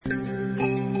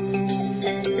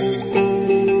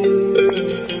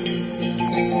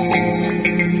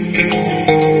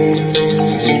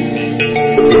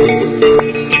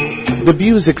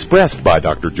views expressed by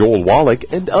Dr. Joel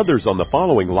Wallach and others on the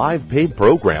following live paid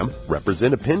program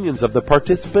represent opinions of the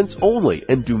participants only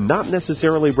and do not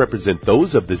necessarily represent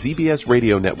those of the ZBS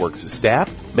Radio Network's staff,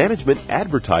 management,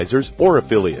 advertisers, or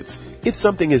affiliates. If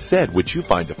something is said which you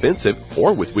find offensive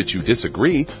or with which you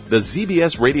disagree, the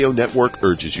ZBS Radio Network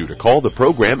urges you to call the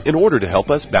program in order to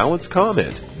help us balance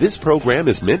comment. This program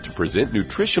is meant to present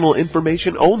nutritional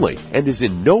information only and is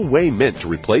in no way meant to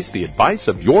replace the advice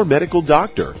of your medical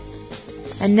doctor.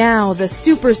 And now, the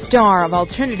superstar of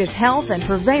alternative health and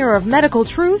purveyor of medical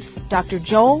truth, Dr.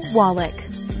 Joel Wallach.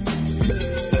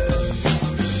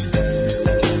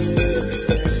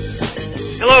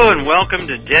 Hello and welcome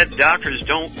to Dead Doctors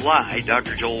Don't Lie.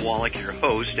 Dr. Joel Wallach, your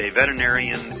host, a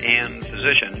veterinarian and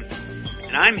physician.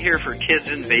 And I'm here for kids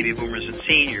and baby boomers and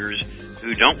seniors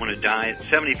who don't want to die at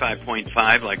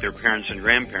 75.5 like their parents and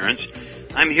grandparents.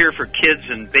 I'm here for kids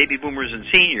and baby boomers and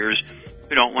seniors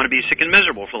who don't want to be sick and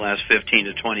miserable for the last 15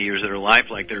 to 20 years of their life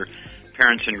like their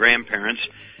parents and grandparents.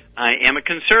 I am a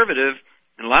conservative,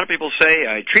 and a lot of people say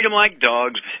I treat them like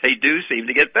dogs, but they do seem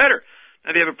to get better.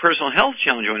 Now, if you have a personal health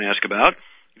challenge you want to ask about,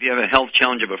 if you have a health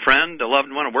challenge of a friend, a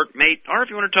loved one, a workmate, or if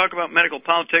you want to talk about medical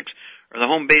politics or the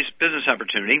home-based business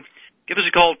opportunity, give us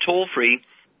a call toll-free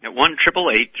at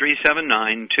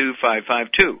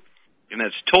 1-888-379-2552. And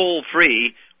that's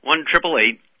toll-free,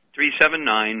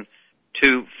 1-888-379-2552.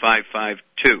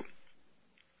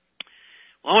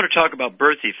 Well, I want to talk about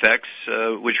birth defects,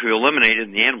 which we eliminated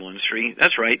in the animal industry.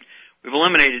 That's right. We've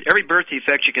eliminated every birth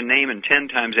defect you can name and 10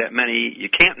 times that many you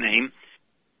can't name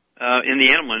in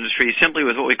the animal industry simply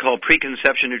with what we call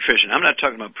preconception nutrition. I'm not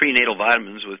talking about prenatal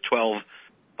vitamins with 12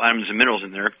 vitamins and minerals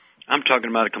in there. I'm talking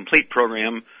about a complete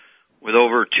program with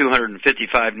over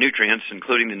 255 nutrients,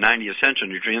 including the 90 essential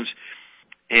nutrients.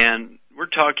 And we're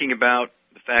talking about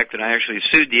the fact that I actually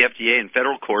sued the FDA in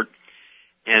federal court,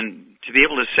 and to be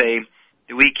able to say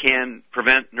that we can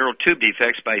prevent neural tube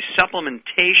defects by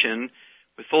supplementation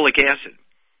with folic acid.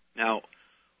 Now,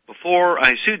 before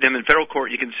I sued them in federal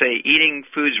court, you can say eating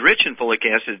foods rich in folic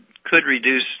acid could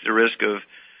reduce the risk of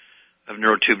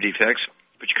neural tube defects,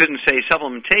 but you couldn't say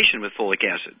supplementation with folic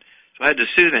acid. So I had to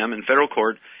sue them in federal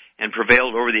court and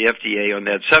prevailed over the FDA on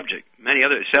that subject.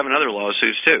 7 other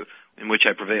lawsuits too, in which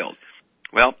I prevailed.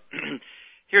 Well,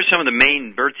 here's some of the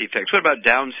main birth defects. What about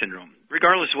Down syndrome?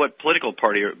 Regardless of what political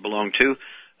party you belong to,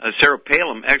 Sarah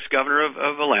Palin, ex-governor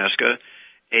of Alaska,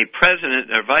 a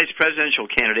vice presidential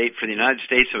candidate for the United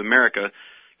States of America,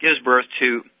 gives birth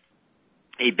to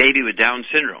a baby with Down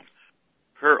syndrome.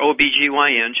 Her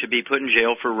OBGYN should be put in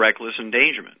jail for reckless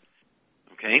endangerment.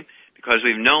 Okay? Because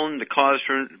we've known the cause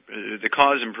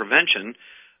and prevention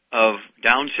of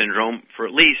Down syndrome for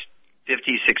at least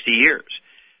 50, 60 years.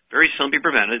 Very simply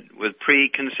prevented with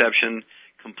preconception,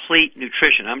 complete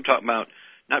nutrition. I'm talking about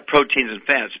not proteins and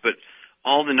fats, but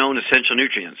all the known essential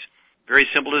nutrients. Very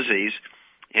simple disease,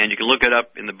 and you can look it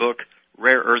up in the book,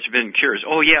 Rare Earths Forbidden Cures.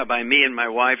 Oh, yeah, by me and my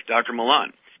wife, Dr.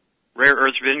 Milan. Rare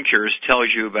Earths Forbidden Cures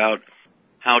tells you about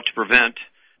how to prevent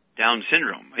Down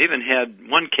syndrome. I even had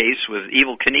one case with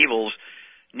Evel Knievel's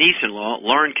niece-in-law,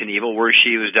 Lauren Knievel, where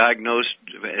she was diagnosed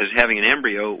as having an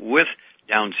embryo with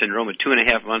Down syndrome at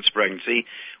 2.5 months pregnancy.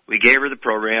 We gave her the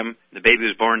program. The baby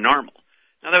was born normal.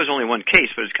 Now, that was only one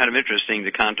case, but it's kind of interesting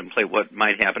to contemplate what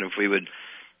might happen if we would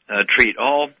treat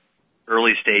all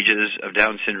early stages of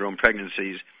Down syndrome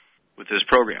pregnancies with this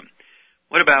program.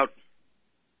 What about,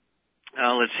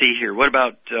 let's see here, what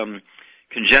about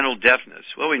congenital deafness?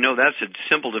 Well, we know that's a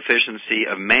simple deficiency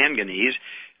of manganese.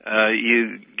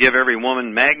 You give every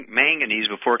woman manganese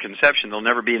before conception, there'll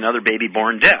never be another baby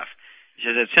born deaf. It's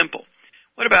just that simple.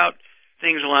 What about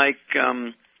things like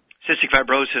cystic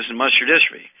fibrosis and muscular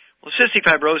dystrophy? Well, cystic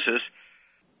fibrosis,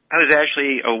 I was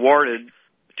actually awarded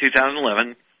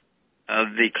 2011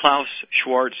 the Klaus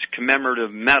Schwartz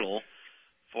Commemorative Medal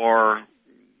for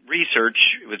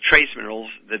research with trace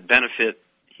minerals that benefit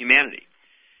humanity.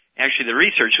 Actually, the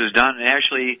research was done, and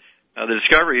actually the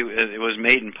discovery was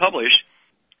made and published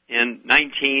in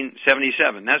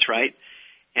 1977. That's right.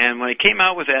 And when I came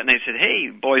out with that, and they said,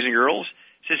 hey, boys and girls,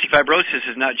 cystic fibrosis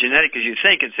is not genetic as you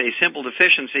think. It's a simple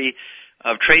deficiency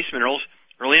of trace minerals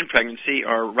early in pregnancy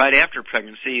or right after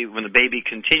pregnancy when the baby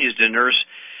continues to nurse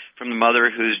from the mother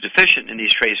who's deficient in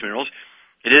these trace minerals.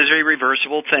 It is a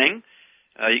reversible thing.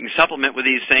 You can supplement with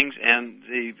these things, and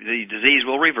the disease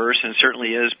will reverse, and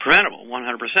certainly is preventable,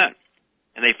 100%.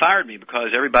 And they fired me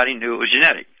because everybody knew it was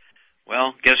genetic.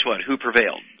 Well, guess what? Who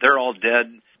prevailed? They're all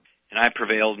dead, and I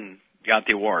prevailed and got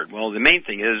the award. Well, the main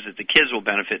thing is that the kids will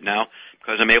benefit now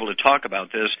because I'm able to talk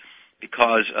about this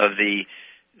because of the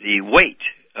weight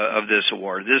of this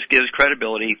award. This gives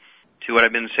credibility to what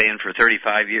I've been saying for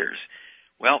 35 years.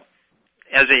 Well,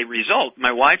 as a result,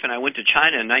 my wife and I went to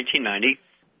China in 1990.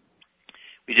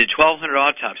 We did 1,200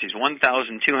 autopsies,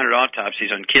 1,200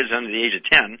 autopsies on kids under the age of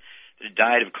 10 that had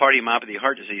died of cardiomyopathy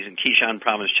heart disease in Qishan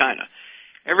province, China.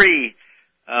 Every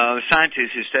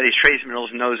scientist who studies trace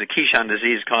minerals knows that Qishan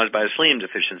disease is caused by a selenium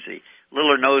deficiency.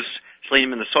 Little or no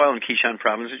selenium in the soil in Qishan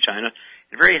province of China.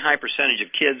 A very high percentage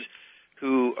of kids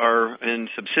who are in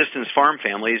subsistence farm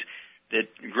families that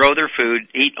grow their food,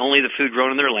 eat only the food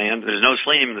grown in their land. There's no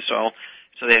selenium in the soil,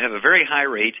 so they have a very high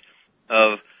rate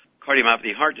of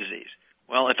cardiomyopathy heart disease.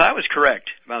 Well, if I was correct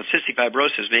about cystic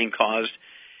fibrosis being caused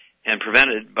and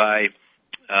prevented by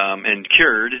and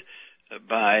cured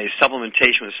by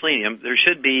supplementation with selenium, there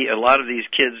should be a lot of these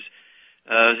kids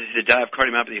that die of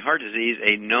cardiomyopathy heart disease,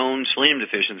 a known selenium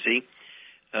deficiency,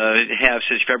 have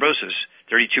cystic fibrosis.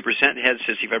 32% had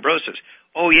cystic fibrosis.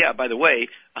 Oh yeah, by the way,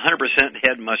 100%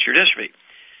 had muscular dystrophy.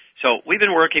 So we've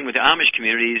been working with the Amish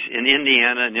communities in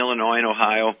Indiana and Illinois and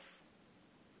Ohio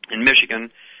and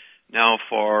Michigan now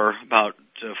for about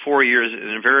 4 years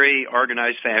in a very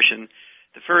organized fashion.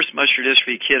 The first muscular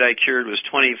dystrophy kid I cured was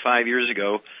 25 years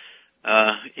ago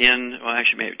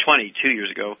maybe 22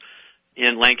 years ago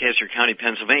in Lancaster County,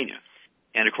 Pennsylvania.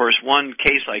 And of course, one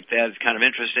case like that is kind of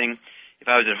interesting. If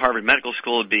I was at Harvard Medical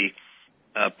School, it'd be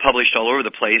published all over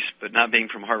the place, but not being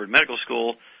from Harvard Medical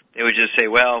School, they would just say,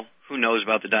 well, who knows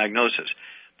about the diagnosis?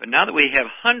 But now that we have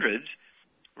hundreds,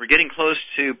 we're getting close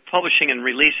to publishing and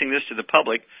releasing this to the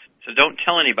public, so don't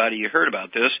tell anybody you heard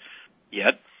about this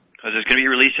yet, because it's going to be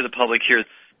released to the public here,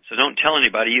 so don't tell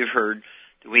anybody you've heard.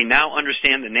 We now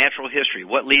understand the natural history,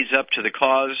 what leads up to the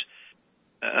cause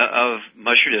of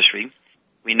muscular dystrophy.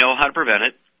 We know how to prevent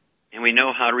it, and we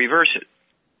know how to reverse it.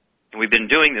 And we've been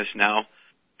doing this now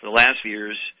for the last few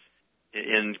years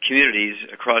in communities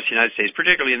across the United States,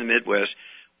 particularly in the Midwest,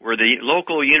 where the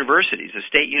local universities, the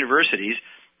state universities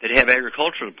that have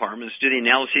agricultural departments, do the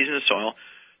analyses in the soil.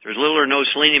 There's little or no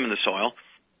selenium in the soil.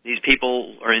 These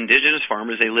people are indigenous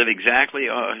farmers. They live exactly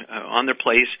on their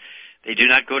place. They do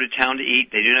not go to town to eat.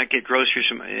 They do not get groceries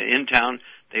from in town.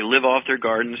 They live off their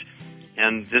gardens,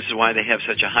 and this is why they have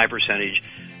such a high percentage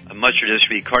of muscular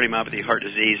dystrophy, cardiomyopathy, heart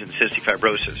disease, and cystic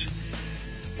fibrosis.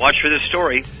 Watch for this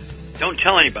story. Don't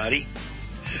tell anybody,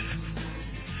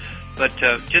 but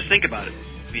just think about it.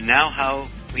 We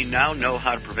now know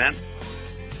how to prevent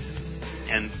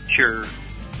and cure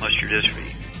muscular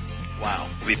dystrophy.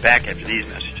 Wow. We'll be back after these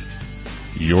messages.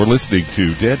 You're listening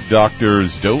to Dead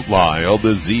Doctors Don't Lie on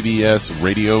the ZBS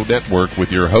Radio Network with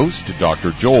your host,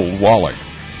 Dr. Joel Wallach.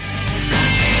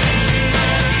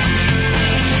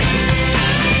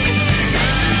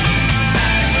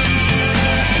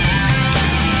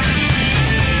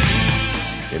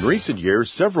 In recent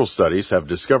years, several studies have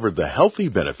discovered the healthy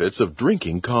benefits of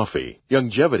drinking coffee.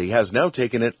 Youngevity has now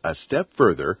taken it a step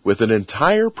further with an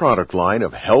entire product line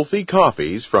of healthy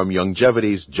coffees from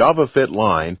Youngevity's JavaFit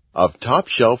line of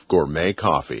top-shelf gourmet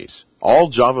coffees.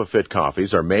 All JavaFit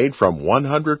coffees are made from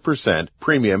 100%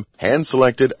 premium,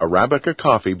 hand-selected Arabica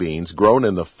coffee beans grown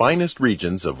in the finest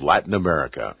regions of Latin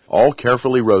America, all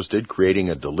carefully roasted, creating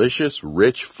a delicious,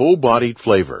 rich, full-bodied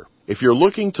flavor. If you're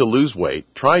looking to lose weight,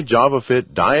 try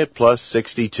JavaFit Diet Plus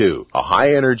 62, a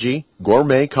high-energy,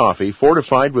 gourmet coffee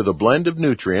fortified with a blend of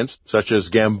nutrients such as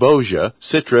gambosia,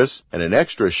 citrus, and an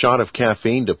extra shot of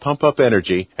caffeine to pump up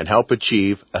energy and help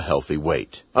achieve a healthy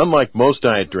weight. Unlike most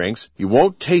diet drinks, you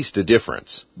won't taste a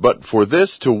difference. But for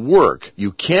this to work,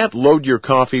 you can't load your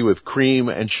coffee with cream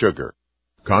and sugar.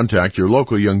 Contact your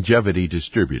local Youngevity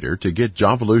distributor to get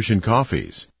Javalution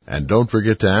coffees. And don't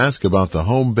forget to ask about the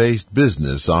home-based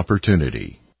business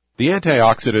opportunity. The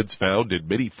antioxidants found in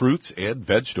many fruits and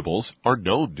vegetables are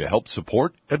known to help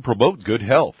support and promote good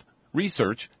health.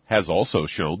 Research has also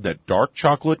shown that dark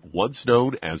chocolate, once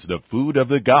known as the food of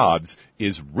the gods,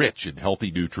 is rich in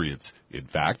healthy nutrients. In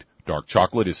fact, dark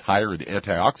chocolate is higher in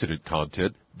antioxidant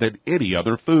content than any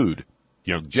other food.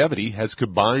 Youngevity has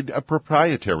combined a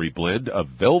proprietary blend of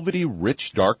velvety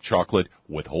rich dark chocolate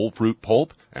with whole fruit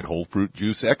pulp and whole fruit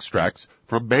juice extracts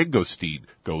from mangosteen,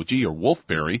 goji or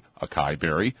wolfberry, acai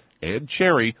berry, and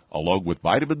cherry, along with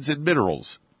vitamins and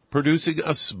minerals, producing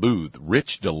a smooth,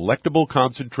 rich, delectable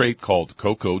concentrate called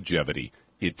Cocogevity.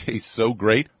 It tastes so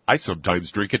great, I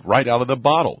sometimes drink it right out of the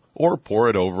bottle or pour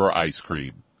it over ice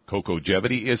cream.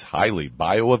 Cocogevity is highly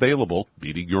bioavailable,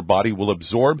 meaning your body will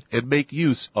absorb and make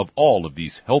use of all of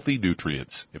these healthy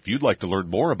nutrients. If you'd like to learn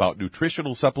more about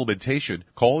nutritional supplementation,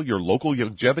 call your local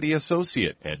Youngevity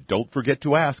associate, and don't forget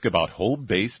to ask about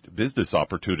home-based business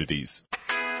opportunities.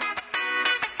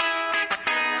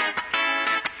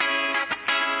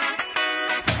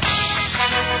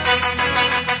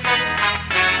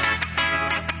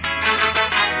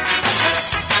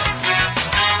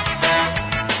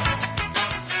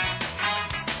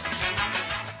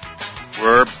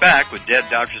 We're back with Dead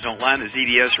Doctors Don't Lie on the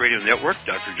ZBS Radio Network.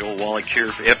 Dr. Joel Wallach here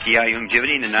for FDI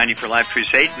Longevity and the 90 for Life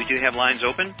Crusade. We do have lines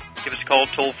open. Give us a call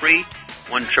toll-free,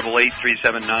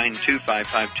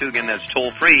 1-888-379-2552. Again, that's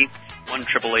toll-free,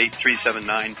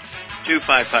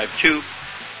 1-888-379-2552. And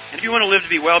if you want to live to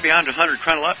be well beyond 100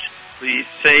 chronologically,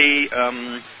 say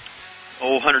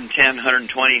 110, 120,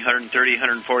 130,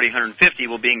 140, 150,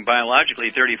 well, being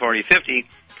biologically 30, 40, 50,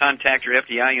 contact your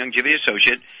FDI Longevity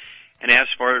associate and ask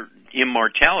for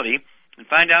immortality and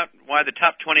find out why the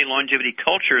top 20 longevity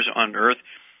cultures on Earth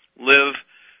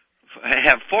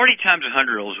have 40 times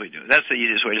 100-year-olds we do. That's the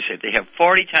easiest way to say it. They have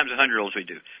 40 times 100-year-olds we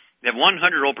do. They have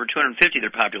 100-year-old per 250 of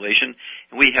their population,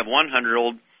 and we have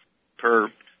 100-year-old per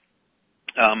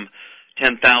 10,000.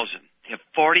 They have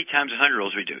 40 times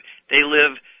 100-year-olds we do. They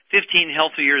live 15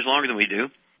 healthy years longer than we do.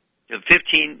 They have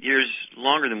 15 years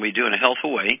longer than we do in a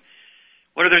healthful way.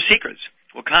 What are their secrets?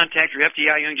 Well, contact your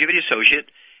FDI Longevity associate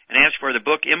and ask for the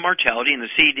book Immortality and the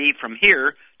CD From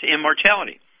Here to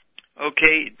Immortality.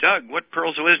 Okay, Doug, what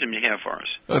pearls of wisdom do you have for us?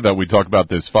 I thought we'd talk about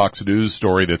this Fox News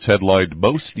story that's headlined,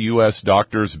 Most U.S.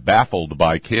 Doctors Baffled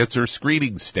by Cancer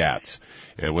Screening Stats.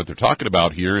 And what they're talking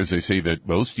about here is they say that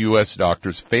most U.S.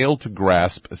 doctors fail to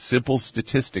grasp simple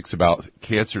statistics about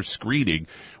cancer screening,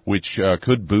 which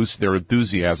could boost their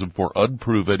enthusiasm for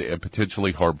unproven and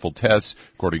potentially harmful tests,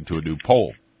 according to a new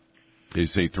poll. They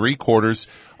say 3/4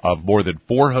 of more than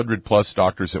 400-plus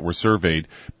doctors that were surveyed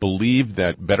believe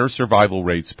that better survival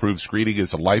rates prove screening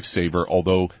is a lifesaver,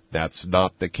 although that's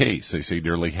not the case. They say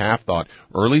nearly half thought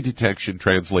early detection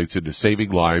translates into saving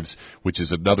lives, which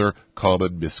is another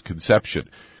common misconception.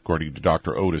 According to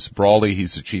Dr. Otis Brawley,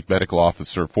 he's the chief medical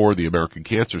officer for the American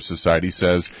Cancer Society,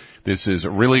 says this is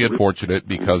really unfortunate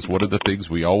because one of the things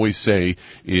we always say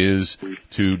is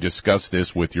to discuss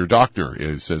this with your doctor.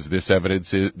 It says this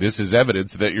is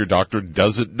evidence that your doctor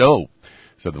doesn't know.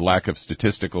 So the lack of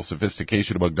statistical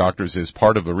sophistication among doctors is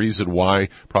part of the reason why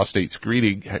prostate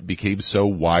screening became so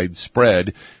widespread.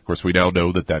 Of course, we now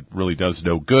know that really does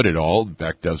no good at all. In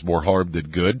fact, does more harm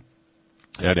than good.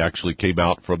 That actually came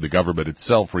out from the government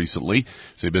itself recently.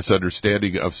 So a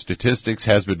misunderstanding of statistics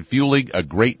has been fueling a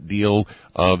great deal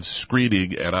of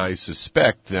screening, and I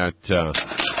suspect that the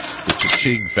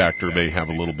cha-ching factor may have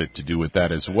a little bit to do with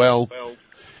that as well.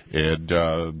 And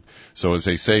so, as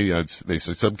they say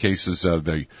some cases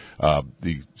the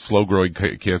slow-growing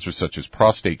cancers such as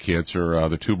prostate cancer,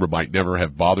 the tumor might never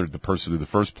have bothered the person in the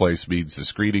first place. Means the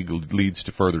screening leads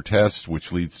to further tests,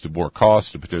 which leads to more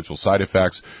cost and potential side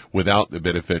effects without the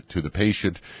benefit to the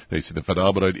patient. They say the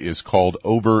phenomenon is called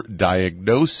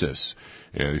overdiagnosis,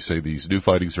 and they say these new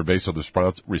findings are based on the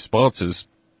responses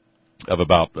of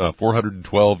about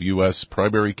 412 U.S.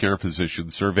 primary care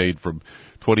physicians surveyed from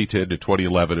 2010 to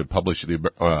 2011 and published in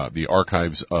the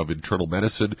Archives of Internal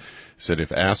Medicine. Said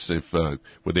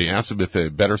when they asked them if a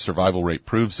better survival rate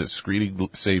proves that screening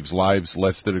saves lives,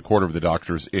 less than a quarter of the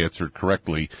doctors answered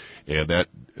correctly, and that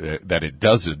it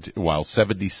doesn't, while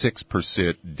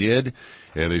 76% did.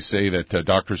 And they say that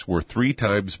doctors were 3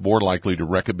 times more likely to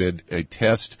recommend a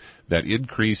test that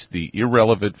increased the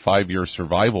irrelevant 5-year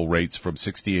survival rates from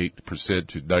 68%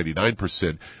 to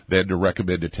 99% than to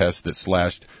recommend a test that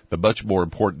slashed the much more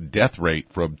important death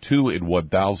rate from 2 in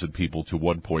 1,000 people to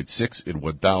 1.6 in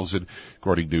 1,000.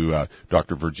 According to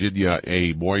Dr. Virginia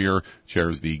A. Moyer,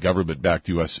 chairs the government-backed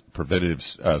U.S. Preventative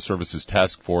Services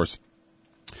Task Force.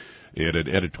 In an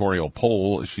editorial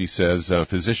poll, she says,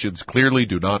 physicians clearly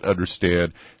do not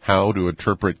understand how to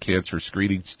interpret cancer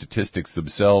screening statistics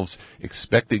themselves.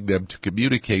 Expecting them to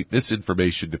communicate this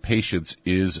information to patients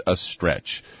is a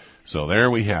stretch. So there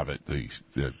we have it.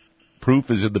 The proof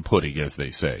is in the pudding, as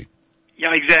they say.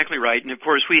 Yeah, exactly right. And, of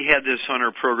course, we had this on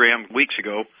our program weeks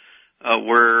ago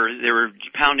where they were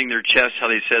pounding their chest how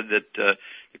they said that the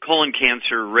colon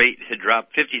cancer rate had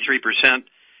dropped 53%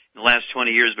 in the last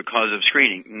 20 years because of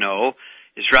screening. No,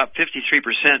 it's dropped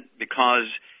 53% because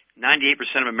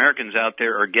 98% of Americans out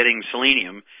there are getting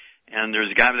selenium. And there's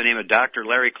a guy by the name of Dr.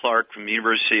 Larry Clark from the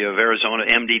University of Arizona,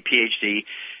 MD, PhD,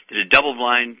 did a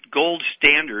double-blind, gold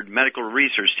standard medical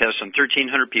research test on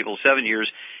 1,300 people, 7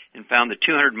 years, and found that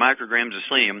 200 micrograms of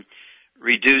selenium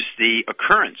reduced the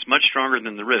occurrence, much stronger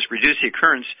than the risk, reduced the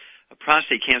occurrence of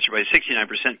prostate cancer by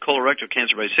 69%, colorectal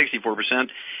cancer by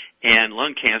 64%, and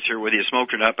lung cancer, whether you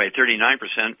smoked or not, by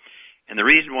 39%. And the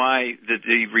reason why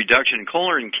the reduction in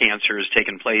colon cancer has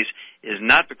taken place is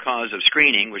not because of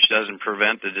screening, which doesn't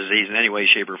prevent the disease in any way,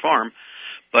 shape, or form,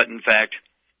 but in fact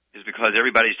is because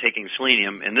everybody's taking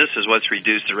selenium, and this is what's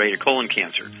reduced the rate of colon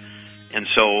cancer. And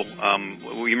so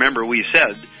remember we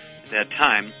said at that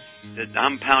time that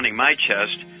I'm pounding my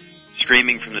chest,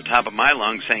 screaming from the top of my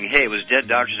lungs, saying, hey, it was Dead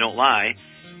Doctors Don't Lie.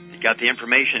 got the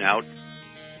information out,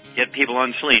 get people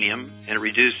on selenium, and it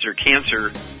reduced their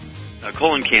cancer,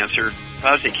 colon cancer,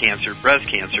 prostate cancer, breast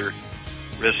cancer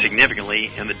risk significantly.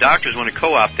 And the doctors want to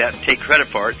co-opt that and take credit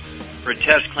for it for a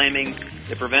test claiming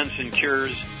it prevents and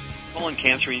cures colon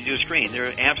cancer when you do a screen.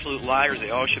 They're absolute liars. They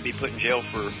all should be put in jail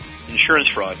for insurance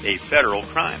fraud, a federal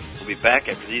crime. We'll be back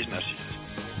after these messages.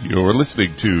 You're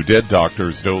listening to Dead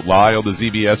Doctors Don't Lie on the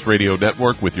ZBS Radio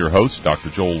Network with your host, Dr.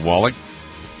 Joel Wallach.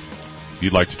 If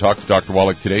you'd like to talk to Dr.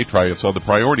 Wallach today, try us on the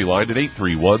priority line at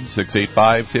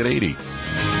 831-685-1080.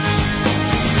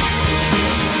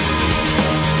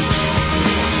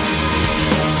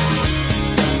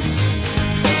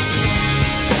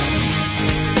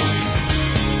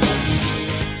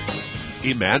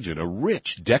 Imagine a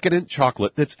rich, decadent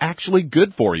chocolate that's actually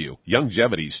good for you.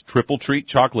 Youngevity's Triple Treat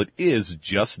chocolate is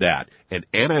just that. An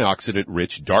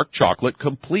antioxidant-rich dark chocolate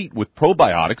complete with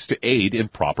probiotics to aid in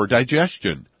proper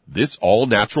digestion. This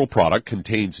all-natural product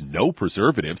contains no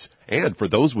preservatives, and for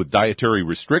those with dietary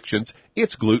restrictions,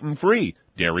 it's gluten-free,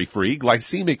 dairy-free,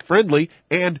 glycemic-friendly,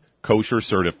 and kosher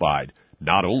certified.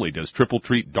 Not only does Triple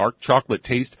Treat dark chocolate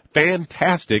taste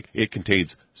fantastic, it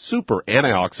contains super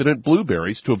antioxidant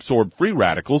blueberries to absorb free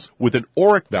radicals with an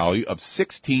ORAC value of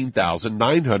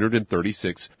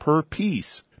 16,936 per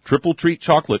piece. Triple Treat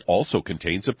chocolate also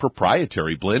contains a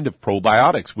proprietary blend of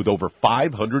probiotics with over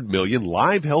 500 million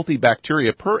live healthy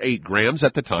bacteria per 8 grams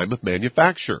at the time of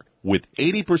manufacture, with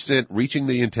 80% reaching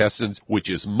the intestines, which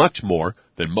is much more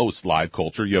than most live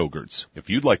culture yogurts. If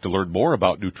you'd like to learn more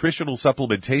about nutritional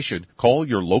supplementation, call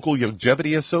your local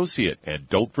Youngevity associate, and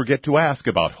don't forget to ask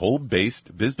about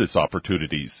home-based business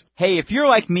opportunities. Hey, if you're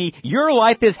like me, your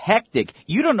life is hectic.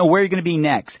 You don't know where you're going to be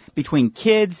next. Between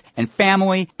kids and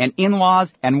family and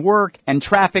in-laws and work and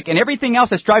traffic and everything else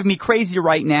that's driving me crazy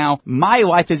right now, my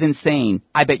life is insane.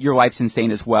 I bet your life's insane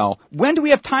as well. When do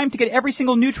we have time to get every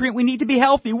single nutrient we need to be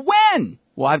healthy? When?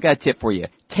 Well, I've got a tip for you.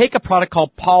 Take a product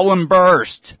called Pollen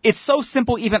Burst. It's so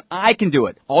simple, even I can do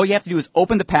it. All you have to do is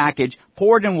open the package,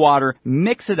 pour it in water,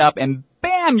 mix it up, and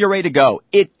bam, you're ready to go.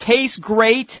 It tastes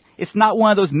great. It's not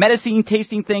one of those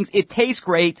medicine-tasting things. It tastes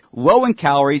great, low in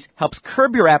calories, helps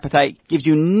curb your appetite, gives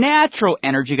you natural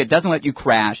energy that doesn't let you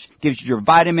crash, gives you your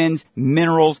vitamins,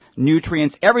 minerals,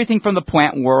 nutrients, everything from the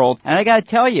plant world. And I gotta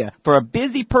tell you, for a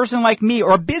busy person like me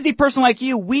or a busy person like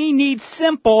you, we need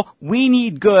simple, we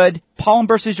need good. Pollen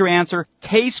Burst is your answer.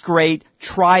 Tastes great.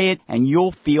 Try it, and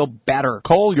you'll feel better.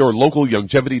 Call your local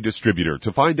Youngevity distributor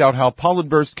to find out how Pollen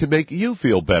Burst can make you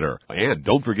feel better. And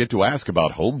don't forget to ask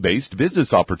about home-based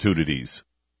business opportunities.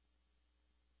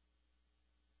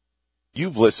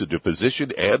 You've listened to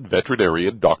physician and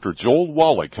veterinarian Dr. Joel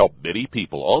Wallach help many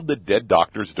people on the Dead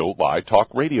Doctors Don't Lie talk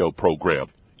radio program.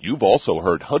 You've also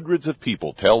heard hundreds of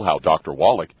people tell how Dr.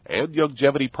 Wallach and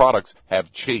Youngevity products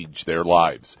have changed their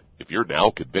lives. If you're now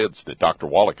convinced that Dr.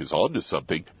 Wallach is onto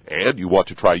something and you want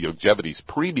to try Youngevity's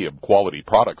premium quality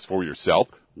products for yourself,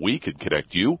 we can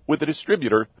connect you with a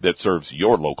distributor that serves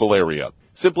your local area.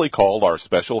 Simply call our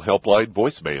special helpline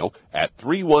voicemail at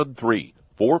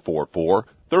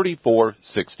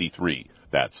 313-444-3463.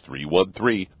 That's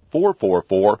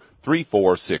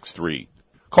 313-444-3463.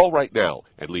 Call right now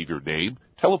and leave your name,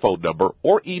 telephone number,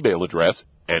 or email address,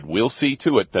 and we'll see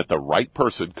to it that the right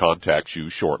person contacts you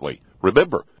shortly.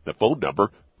 Remember, the phone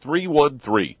number,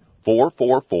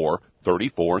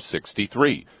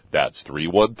 313-444-3463. That's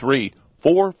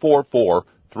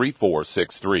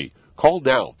 313-444-3463. Call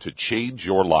now to change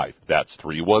your life. That's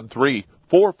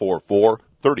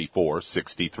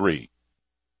 313-444-3463.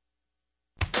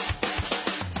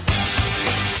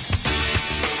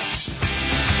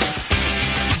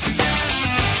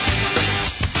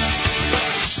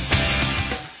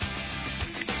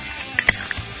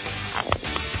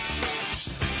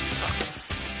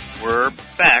 We're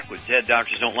back with Dead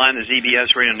Doctors Don't Lie on the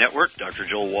ZBS Radio Network. Dr.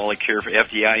 Joel Wallach here for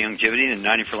FDI Youngevity and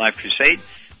 90 for Life Crusade.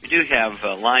 We do have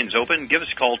lines open. Give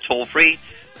us a call toll-free,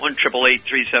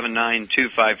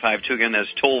 1-888-379-2552. Again,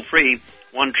 that's toll-free,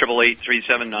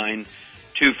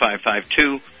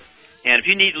 1-888-379-2552. And if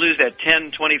you need to lose that 10,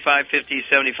 25, 50,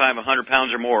 75, 100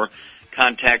 pounds or more,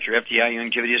 contact your FDI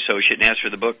Youngevity associate and ask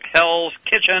for the book Hell's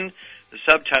Kitchen. The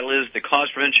subtitle is The Cause,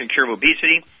 Prevention, and Cure of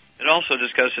Obesity. It also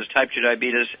discusses type 2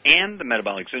 diabetes and the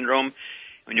metabolic syndrome.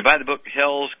 When you buy the book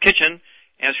Hell's Kitchen,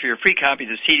 ask for your free copy of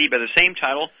the CD by the same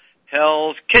title,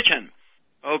 Hell's Kitchen.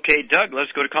 Okay, Doug,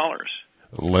 let's go to callers.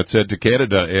 Let's head to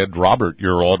Canada. And Robert,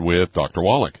 you're on with Dr.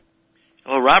 Wallach.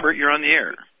 Hello, Robert. You're on the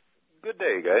air. Good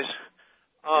day, guys.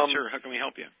 Yes, sir. How can we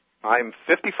help you? I'm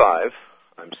 55.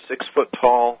 I'm 6 foot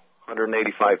tall,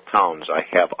 185 pounds. I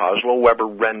have Oslo-Weber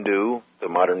Rendu. The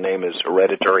modern name is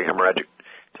hereditary hemorrhagic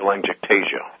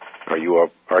telangiectasia. Are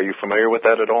Are you familiar with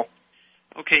that at all?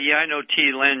 Okay, yeah, I know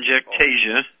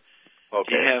telangiectasia. Okay.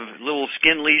 Do you have little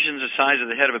skin lesions the size of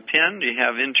the head of a pin? Do you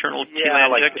have internal telangiectasia?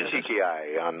 Like telangiectasis?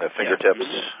 petechiae on the fingertips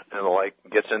and the like.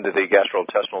 Gets into the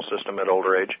gastrointestinal system at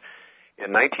older age.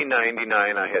 In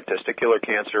 1999, I had testicular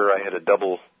cancer. I had a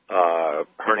double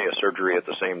hernia surgery at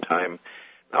the same time.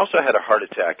 I also had a heart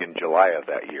attack in July of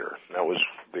that year. That was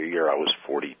the year I was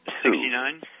 42.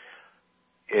 69?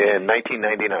 In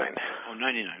 1999. Oh,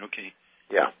 99, okay.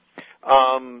 Yeah.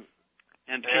 And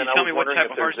can you tell me what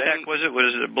type of heart attack was it?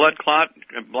 Was it a blood clot,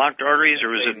 blocked arteries, or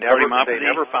was it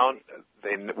cardiomyopathy?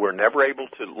 They were never able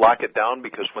to lock it down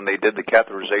because when they did the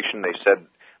catheterization, they said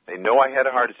they know I had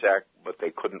a heart attack, but they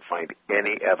couldn't find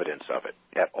any evidence of it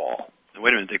at all.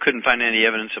 Wait a minute, they couldn't find any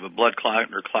evidence of a blood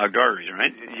clot or clogged arteries,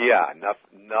 right? Yeah,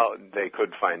 no, they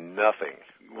could find nothing.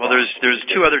 Well, there's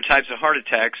two other types of heart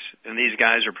attacks, and these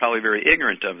guys are probably very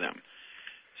ignorant of them.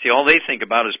 See, all they think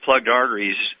about is plugged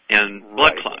arteries and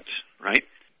blood clots, right?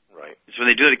 Right. So when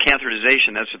they do the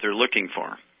catheterization, that's what they're looking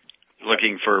for. They're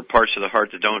looking for parts of the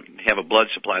heart that don't have a blood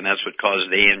supply, and that's what causes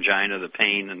the angina, the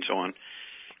pain, and so on.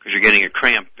 Because you're getting a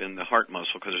cramp in the heart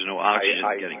muscle because there's no oxygen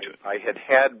getting to it. I had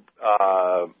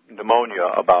pneumonia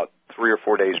about 3 or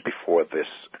 4 days before this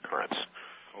occurrence.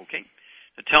 Okay.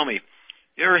 Now tell me,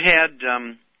 you ever had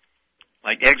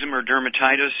like eczema or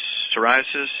dermatitis,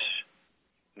 psoriasis?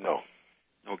 No.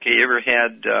 Okay. You ever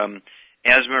had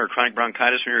asthma or chronic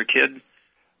bronchitis when you were a kid?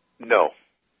 No.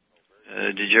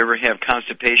 Did you ever have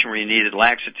constipation where you needed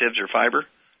laxatives or fiber?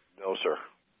 No, sir.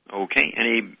 Okay.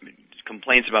 Any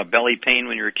complaints about belly pain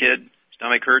when you were a kid?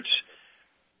 Stomach hurts?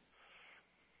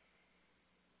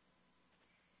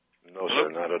 No, sir,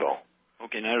 not at all.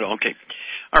 Okay, not at all. Okay.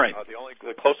 All right.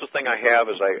 The closest thing I have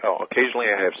is occasionally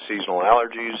I have seasonal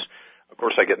allergies. Of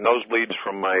course, I get nosebleeds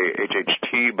from my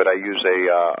HHT, but I use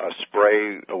a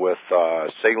spray with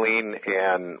saline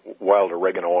and wild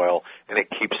oregano oil, and it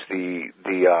keeps the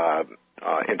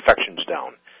infections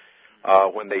down.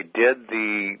 When they did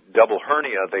the double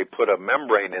hernia, they put a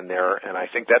membrane in there, and I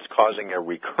think that's causing a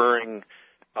recurring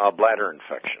bladder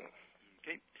infection.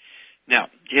 Okay. Now,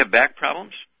 do you have back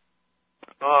problems?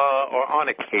 Or on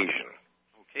occasion.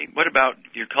 Okay. What about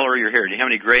your color of your hair? Do you have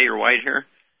any gray or white hair?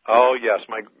 Oh yes,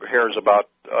 my hair is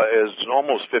is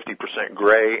almost 50%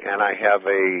 gray, and I have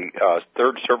a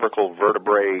third cervical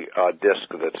vertebrae disc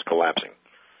that's collapsing.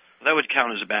 Well, that would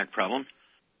count as a back problem.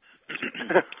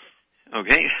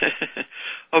 Okay.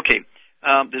 Okay.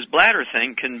 This bladder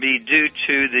thing can be due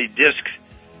to the disc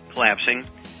collapsing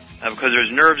because there's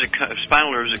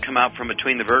spinal nerves that come out from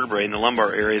between the vertebrae and the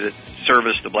lumbar area that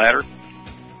service the bladder.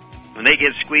 When they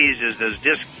get squeezed, as those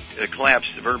discs collapse,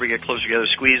 the vertebrae get closer together,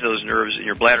 squeeze those nerves, and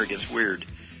your bladder gets weird.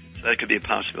 So that could be a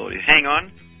possibility. Hang on.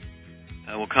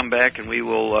 We'll come back, and we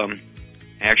will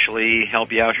actually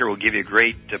help you out here. We'll give you a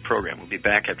great program. We'll be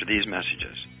back after these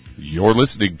messages. You're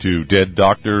listening to Dead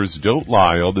Doctors Don't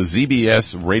Lie on the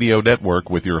ZBS Radio Network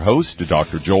with your host,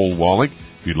 Dr. Joel Wallach.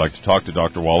 If you'd like to talk to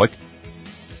Dr. Wallach,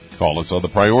 call us on the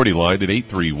priority line at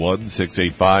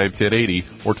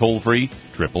 831-685-1080 or toll free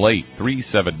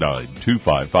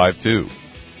 888-379-2552.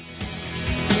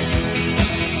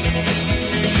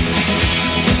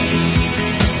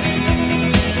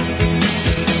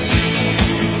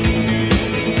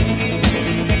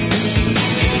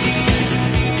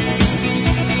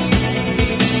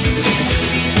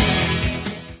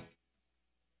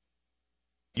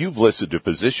 You've listened to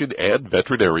physician and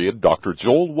veterinarian Dr.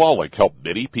 Joel Wallach help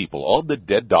many people on the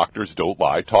Dead Doctors Don't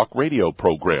Lie talk radio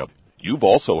program. You've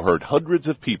also heard hundreds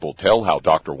of people tell how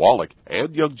Dr. Wallach and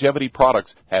Youngevity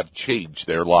products have changed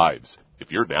their lives.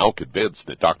 If you're now convinced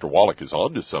that Dr. Wallach is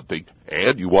onto something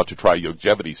and you want to try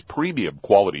Youngevity's premium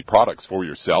quality products for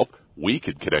yourself, we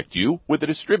can connect you with a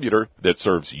distributor that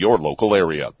serves your local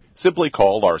area. Simply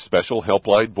call our special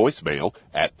helpline voicemail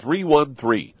at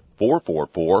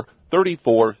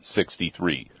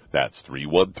 313-444-3463. That's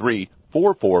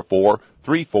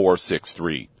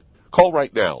 313-444-3463. Call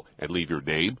right now and leave your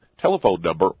name, telephone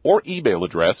number, or email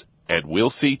address, and we'll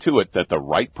see to it that the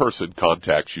right person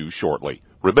contacts you shortly.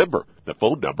 Remember, the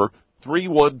phone number,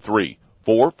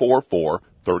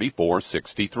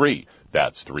 313-444-3463.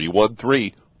 That's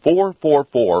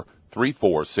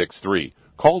 313-444-3463.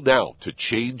 Call now to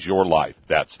change your life.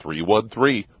 That's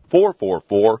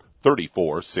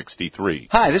 313-444-3463.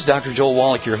 Hi, this is Dr. Joel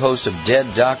Wallach, your host of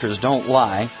Dead Doctors Don't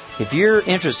Lie. If you're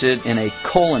interested in a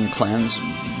colon cleanse,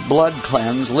 blood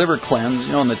cleanse, liver cleanse,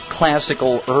 in the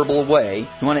classical herbal way,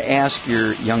 you want to ask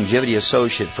your Youngevity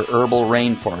associate for Herbal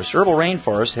Rainforest. Herbal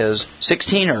Rainforest has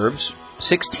 16 herbs,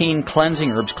 16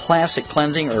 cleansing herbs, classic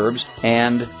cleansing herbs,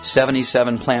 and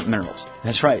 77 plant minerals.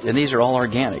 That's right, and these are all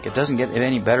organic. It doesn't get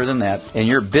any better than that. In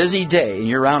your busy day, and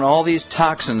you're around all these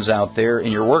toxins out there,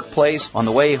 in your workplace, on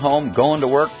the way home, going to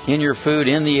work, in your food,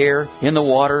 in the air, in the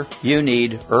water, you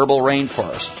need Herbal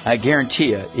Rainforest. I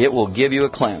guarantee you, it will give you a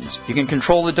cleanse. You can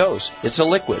control the dose. It's a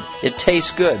liquid. It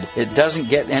tastes good. It doesn't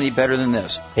get any better than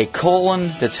this. A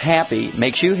colon that's happy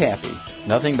makes you happy.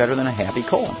 Nothing better than a happy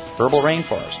colon. Herbal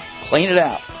Rainforest. Clean it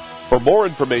out. For more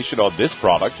information on this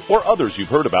product or others you've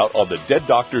heard about on the Dead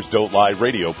Doctors Don't Lie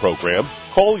radio program,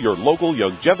 call your local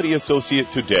Youngevity associate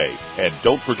today. And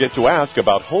don't forget to ask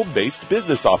about home-based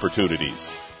business opportunities.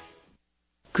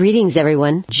 Greetings,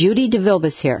 everyone. Judy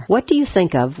DeVilbus here. What do you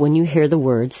think of when you hear the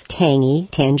words tangy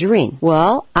tangerine?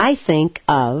 Well, I think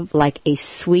of like a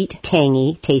sweet,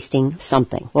 tangy tasting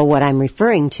something. Well, what I'm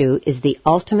referring to is the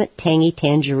Ultimate Tangy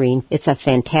Tangerine. It's a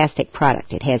fantastic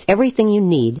product. It has everything you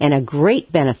need, and a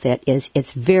great benefit is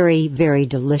it's very, very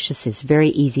delicious. It's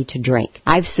very easy to drink.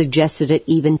 I've suggested it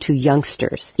even to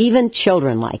youngsters. Even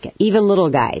children like it. Even little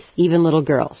guys. Even little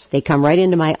girls. They come right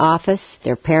into my office.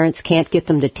 Their parents can't get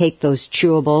them to take those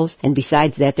chewables, and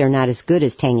besides that, they're not as good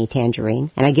as Tangy Tangerine.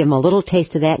 And I give them a little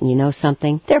taste of that, and you know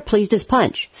something? They're pleased as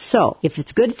punch. So, if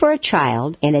it's good for a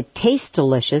child and it tastes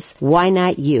delicious, why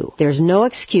not you? There's no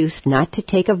excuse not to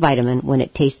take a vitamin when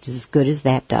it tastes as good as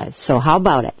that does. So how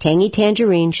about it? Tangy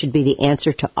Tangerine should be the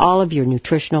answer to all of your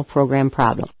nutritional program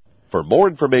problems. For more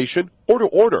information or to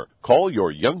order, call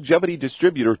your Youngevity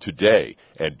distributor today.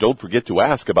 And don't forget to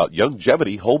ask about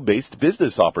Youngevity home-based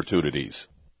business opportunities.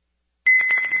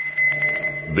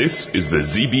 This is the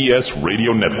ZBS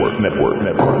Radio Network.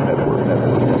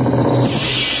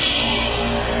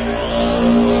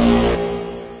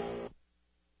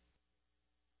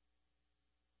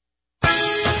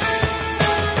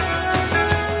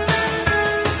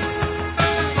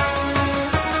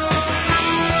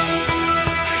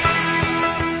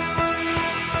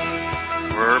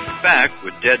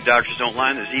 Dead Doctors Don't Lie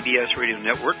on the ZBS Radio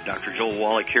Network. Dr. Joel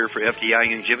Wallach here for FDI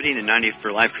Youngevity and the 90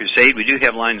 for Life Crusade. We do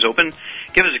have lines open.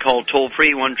 Give us a call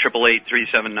toll-free,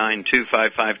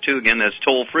 1-888-379-2552. Again, that's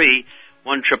toll-free,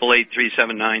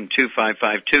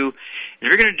 1-888-379-2552. If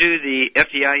you're going to do the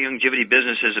FDI Youngevity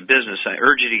business as a business, I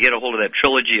urge you to get a hold of that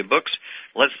trilogy of books,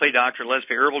 Let's Play Doctor, Let's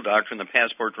Play Herbal Doctor, and the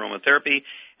Passport to Aromatherapy,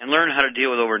 and learn how to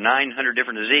deal with over 900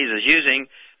 different diseases using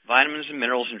vitamins and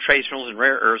minerals and trace minerals and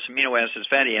rare earths, amino acids,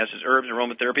 fatty acids, herbs, and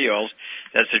aromatherapy oils.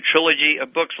 That's a trilogy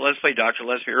of books, Let's Play Doctor,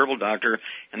 Let's Play Herbal Doctor,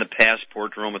 and the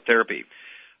Passport to Aromatherapy.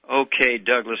 Okay,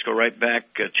 Doug, let's go right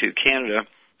back to Canada.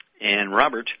 And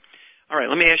Robert, all right,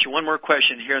 let me ask you one more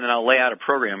question here, and then I'll lay out a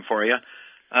program for you.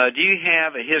 Do you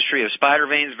have a history of spider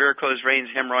veins, varicose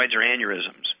veins, hemorrhoids, or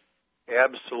aneurysms?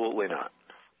 Absolutely not.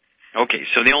 Okay,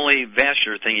 so the only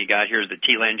vascular thing you got here is the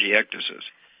telangiectasis.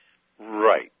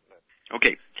 Right.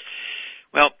 Okay.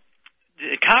 Well,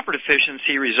 the copper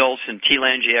deficiency results in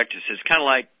telangiectasis, kind of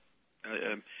like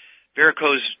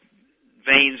varicose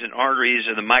veins and arteries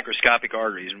are the microscopic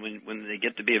arteries. And when they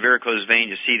get to be a varicose vein,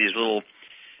 you see these little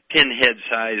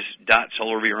pinhead-sized dots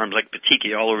all over your arms, like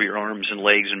petechiae all over your arms and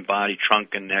legs and body,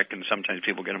 trunk and neck, and sometimes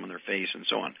people get them on their face and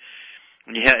so on.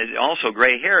 When you have, also,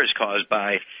 gray hair is caused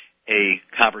by a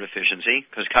copper deficiency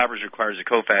because copper requires a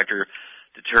cofactor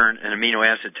to turn an amino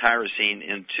acid tyrosine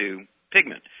into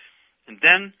pigment. And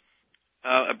then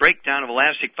a breakdown of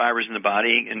elastic fibers in the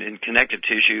body and in connective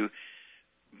tissue,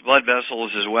 blood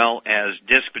vessels, as well as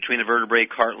disc between the vertebrae,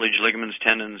 cartilage, ligaments,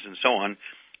 tendons, and so on.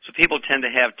 So people tend to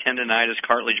have tendinitis,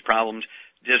 cartilage problems,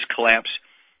 disc collapse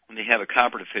when they have a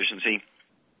copper deficiency.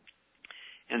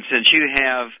 And since you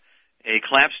have a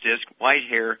collapsed disc, white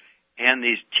hair, and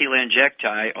these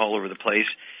telangiectae all over the place,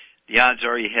 the odds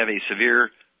are you have a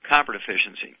severe copper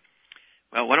deficiency.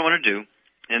 Well, what I want to do,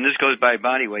 and this goes by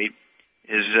body weight,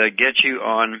 is get you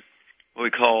on what we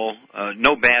call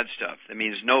no bad stuff. That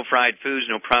means no fried foods,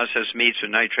 no processed meats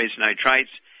with nitrates and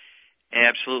nitrites,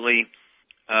 absolutely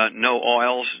no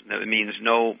oils. That means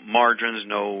no margarines,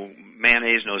 no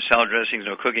mayonnaise, no salad dressings,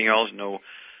 no cooking oils, no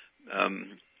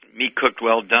meat cooked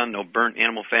well done, no burnt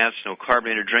animal fats, no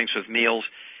carbonated drinks with meals.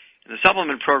 And the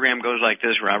supplement program goes like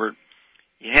this, Robert.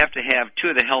 You have to have 2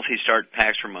 of the Healthy Start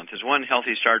packs per month. There's 1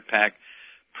 Healthy Start pack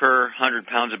per 100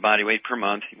 pounds of body weight per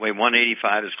month. You weigh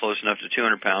 185, is close enough to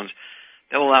 200 pounds.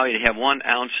 That will allow you to have 1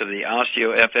 ounce of the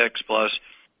Osteo FX Plus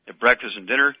at breakfast and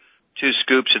dinner, 2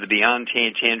 scoops of the Beyond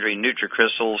Tangerine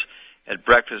NutriCrystals at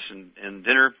breakfast and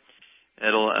dinner.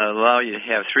 It'll allow you to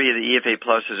have 3 of the EFA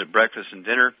Pluses at breakfast and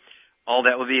dinner. All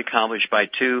that will be accomplished by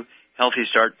 2 Healthy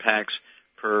Start packs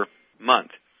per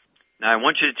month. Now, I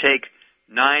want you to take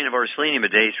 9 of our selenium a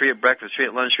day, 3 at breakfast, 3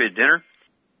 at lunch, 3 at dinner.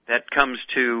 That comes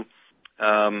to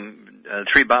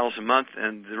 3 bottles a month.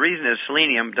 And the reason is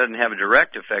selenium doesn't have a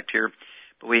direct effect here,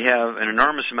 but we have an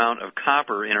enormous amount of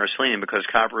copper in our selenium because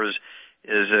copper is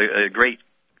a great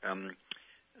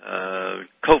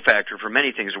cofactor for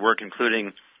many things to work,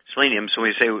 including selenium. So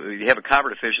we say you have a copper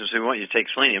deficiency, we want you to take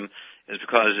selenium, is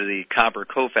because of the copper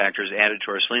cofactors added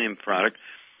to our selenium product,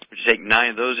 which you take 9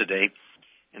 of those a day.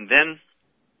 And then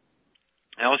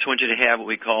I also want you to have what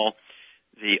we call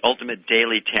the ultimate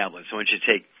daily tablets. I want you to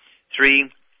take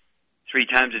three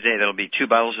times a day. That'll be 2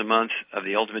 bottles a month of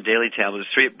the ultimate daily tablets,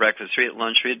 3 at breakfast, 3 at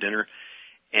lunch, 3 at dinner.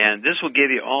 And this will give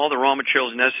you all the raw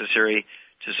materials necessary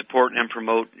to support and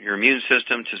promote your immune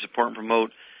system, to support and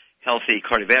promote healthy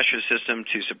cardiovascular system,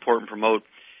 to support and promote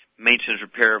maintenance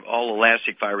repair of all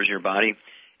elastic fibers in your body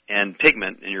and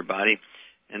pigment in your body.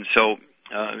 And so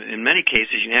in many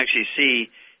cases you can actually see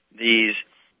these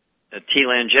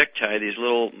telangiectae, these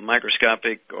little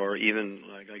microscopic or even,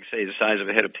 like I say, the size of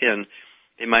a head of pin.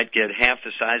 They might get half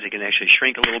the size. They can actually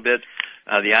shrink a little bit.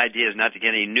 The idea is not to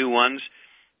get any new ones.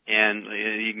 And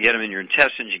you can get them in your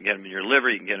intestines, you can get them in your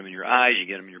liver, you can get them in your eyes, you can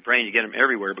get them in your brain, you get them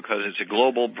everywhere because it's a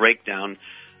global breakdown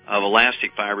of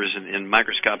elastic fibers in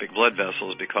microscopic blood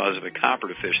vessels because of a copper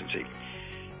deficiency.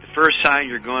 The first sign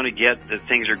you're going to get that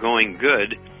things are going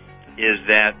good is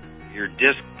that your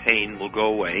disc pain will go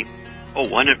away.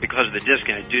 Because of the disc,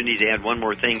 and I do need to add one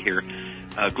more thing here,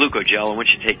 glucogel. I want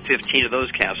you to take 15 of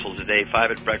those capsules a day,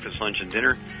 5 at breakfast, lunch, and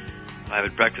dinner. 5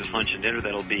 at breakfast, lunch, and dinner.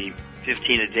 That'll be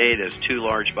 15 a day. That's 2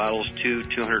 large bottles, 2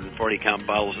 240-count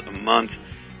bottles a month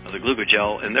of the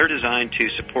glucogel, and they're designed to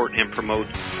support and promote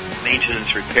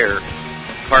maintenance repair,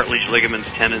 cartilage, ligaments,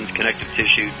 tendons, connective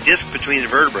tissue, disc between the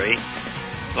vertebrae,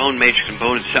 bone matrix, and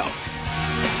bone itself.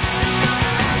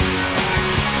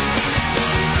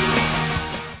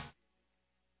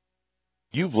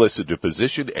 You've listened to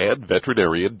physician and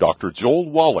veterinarian Dr. Joel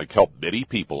Wallach help many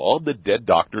people on the Dead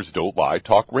Doctors Don't Lie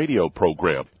talk radio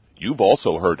program. You've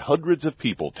also heard hundreds of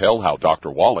people tell how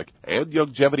Dr. Wallach and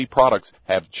Youngevity products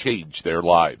have changed their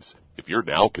lives. If you're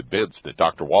now convinced that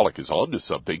Dr. Wallach is onto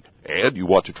something and you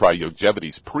want to try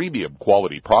Youngevity's premium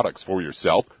quality products for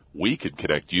yourself, we can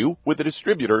connect you with a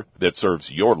distributor that serves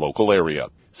your local area.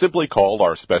 Simply call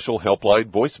our special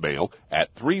helpline voicemail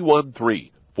at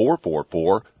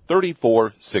 313-444-3463.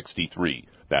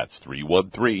 That's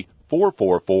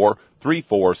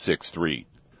 313-444-3463.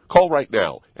 Call right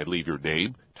now and leave your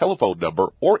name, telephone number,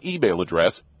 or email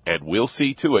address, and we'll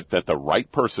see to it that the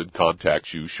right person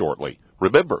contacts you shortly.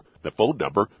 Remember, the phone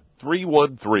number,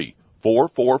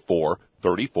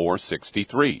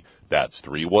 313-444-3463. That's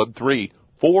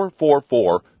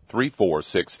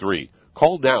 313-444-3463.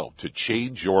 Call now to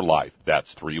change your life.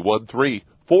 That's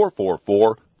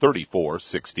 313-444-3463.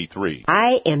 3463.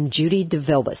 I am Judy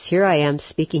DeVilbus. Here I am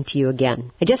speaking to you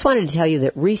again. I just wanted to tell you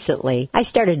that recently I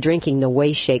started drinking the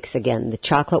Whey Shakes again, the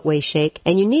chocolate Whey Shake.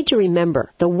 And you need to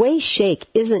remember, the Whey Shake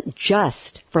isn't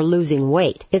just for losing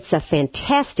weight. It's a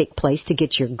fantastic place to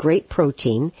get your great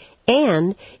protein.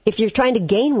 And if you're trying to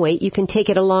gain weight, you can take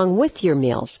it along with your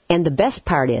meals. And the best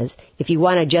part is, if you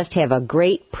want to just have a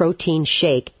great protein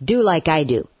shake, do like I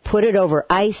do. Put it over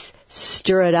ice,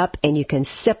 stir it up, and you can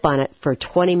sip on it for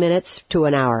 20 minutes to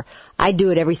an hour. I do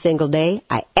it every single day.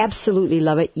 I absolutely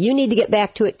love it. You need to get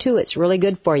back to it, too. It's really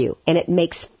good for you. And it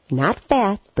makes not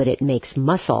fat, but it makes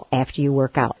muscle after you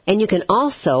work out. And you can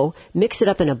also mix it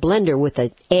up in a blender with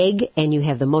an egg, and you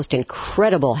have the most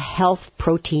incredible health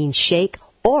protein shake.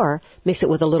 Or mix it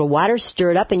with a little water,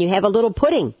 stir it up, and you have a little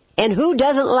pudding. And who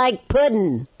doesn't like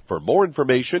pudding? For more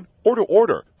information or to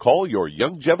order, call your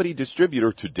Youngevity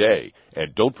distributor today.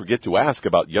 And don't forget to ask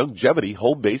about Youngevity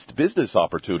home-based business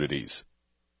opportunities.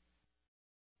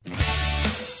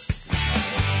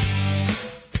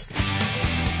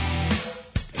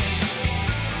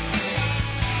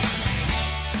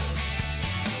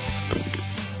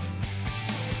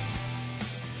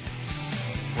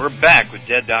 We're back with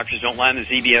Dead Doctors Don't Lie on the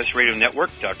ZBS Radio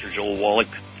Network. Dr. Joel Wallach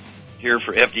here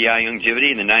for FDI Youngevity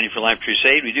and the 90 for Life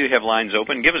Crusade. We do have lines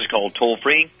open. Give us a call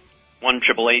toll-free,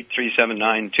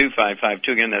 1-888-379-2552.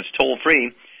 Again, that's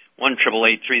toll-free,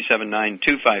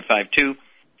 1-888-379-2552.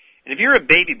 And if you're a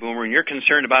baby boomer and you're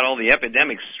concerned about all the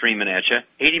epidemics streaming at you,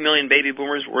 80 million baby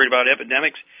boomers worried about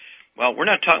epidemics, well, we're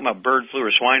not talking about bird flu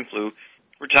or swine flu.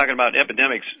 We're talking about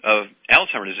epidemics of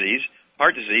Alzheimer's disease,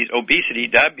 heart disease, obesity,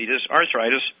 diabetes,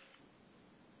 arthritis,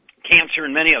 cancer,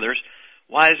 and many others.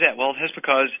 Why is that? Well, that's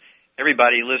because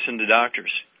everybody listened to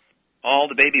doctors. All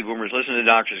the baby boomers listened to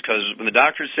doctors because when the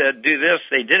doctors said, do this,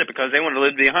 they did it because they wanted to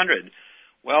live to be 100.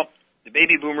 Well, the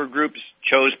baby boomer groups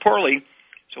chose poorly,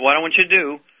 so what I want you to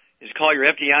do is call your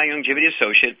FDI Youngevity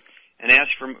associate and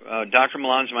ask for Dr.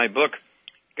 Milan's my book,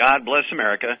 God Bless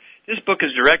America. This book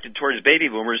is directed towards baby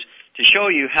boomers to show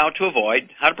you how to avoid,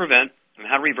 how to prevent, and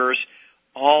how to reverse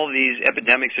all these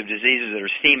epidemics of diseases that are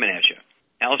steaming at you.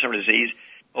 Alzheimer's disease,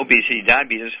 obesity,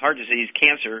 diabetes, heart disease,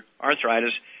 cancer,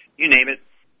 arthritis, you name it.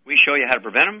 We show you how to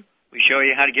prevent them. We show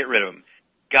you how to get rid of them.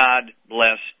 God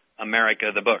Bless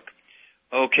America, the book.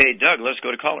 Okay, Doug, let's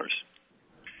go to callers.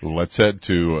 Let's head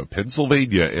to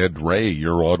Pennsylvania. And Ray,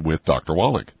 you're on with Dr.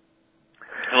 Wallach.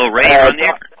 Hello, Ray. You're on the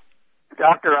air.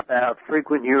 Doctor, about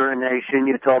frequent urination,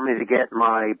 you told me to get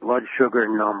my blood sugar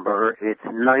number. It's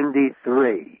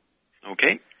 93.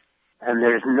 Okay. And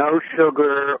there's no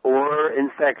sugar or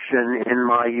infection in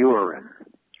my urine.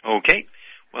 Okay.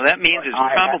 Well, that means it's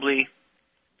probably...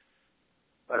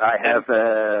 But I have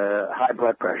high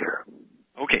blood pressure.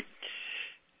 Okay.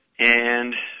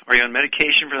 And are you on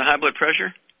medication for the high blood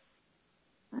pressure?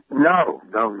 No,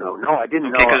 I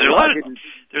didn't know. Because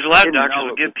there's a lot of doctors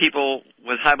who give people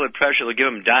with high blood pressure, they'll give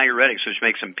them diuretics, which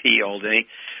makes them pee all day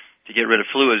to get rid of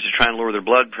fluids, to try and lower their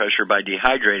blood pressure by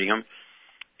dehydrating them.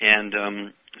 And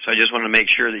so I just want to make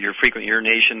sure that your frequent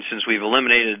urination, since we've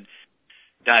eliminated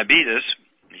diabetes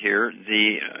here,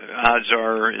 the odds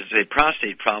are it's a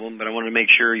prostate problem, but I wanted to make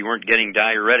sure you weren't getting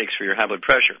diuretics for your high blood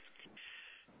pressure.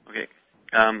 Okay.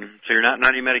 So you're not on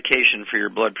any medication for your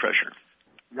blood pressure?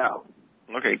 No.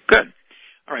 Okay, good.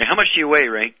 All right, how much do you weigh,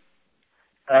 Ray?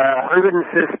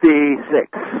 156.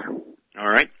 All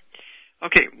right.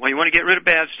 Okay, well, you want to get rid of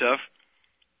bad stuff.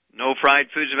 No fried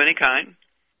foods of any kind.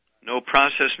 No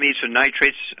processed meats or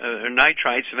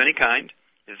nitrites of any kind.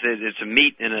 If it's a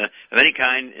meat of any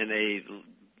kind in a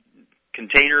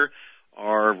container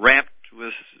or wrapped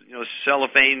with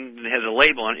cellophane that has a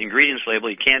label on it, ingredients label,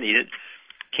 you can't eat it.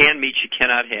 Canned meats you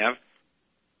cannot have.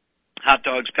 Hot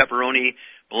dogs, pepperoni,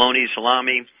 bologna,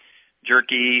 salami,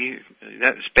 jerky,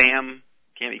 Spam.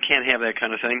 You can't have that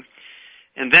kind of thing.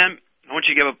 And then I want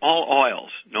you to give up all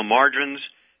oils. No margarines,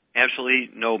 absolutely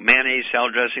no mayonnaise,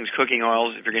 salad dressings, cooking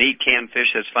oils. If you're going to eat canned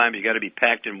fish, that's fine, but you've got to be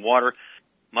packed in water.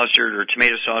 Mustard or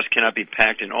tomato sauce cannot be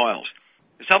packed in oils.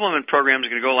 The supplement program is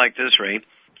going to go like this, Ray,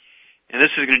 and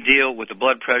this is going to deal with the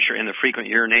blood pressure and the frequent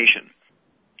urination.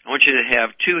 I want you to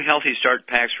have 2 Healthy Start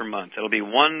packs per month. That'll be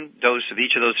 1 dose of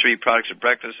each of those 3 products at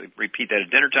breakfast. Repeat that at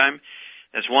dinner time.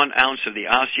 That's 1 ounce of the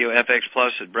Osteo FX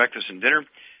Plus at breakfast and dinner.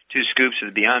 2 scoops of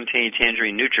the Beyond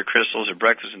Tangerine Nutri-Crystals at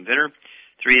breakfast and dinner.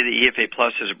 3 of the EFA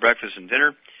Pluses at breakfast and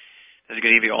dinner. That's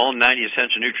going to give you all 90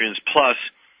 essential nutrients plus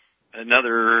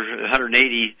another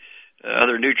 180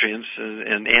 other nutrients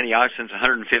and antioxidants,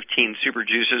 115 super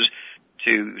juices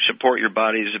to support your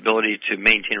body's ability to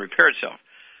maintain and repair itself.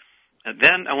 And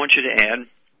then I want you to add,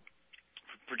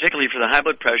 particularly for the high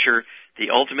blood pressure,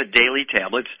 the Ultimate Daily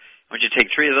Tablets. I want you to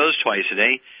take 3 of those twice a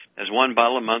day. There's 1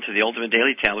 bottle a month of the Ultimate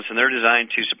Daily Tablets, and they're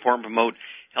designed to support and promote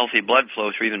healthy blood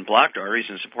flow through even blocked arteries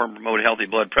and support and promote healthy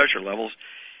blood pressure levels.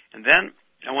 And then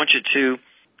I want you to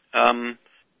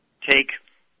take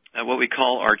what we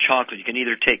call our chocolate. You can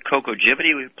either take Cocoa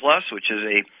Jibbity Plus, which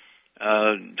is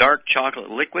a dark chocolate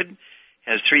liquid,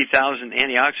 has 3,000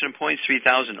 antioxidant points,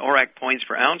 3,000 ORAC points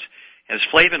per ounce, has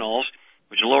flavonols,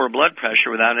 which lower blood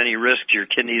pressure without any risk to your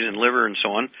kidneys and liver and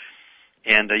so on.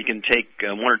 And you can take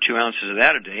 1 or 2 ounces of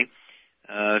that a day.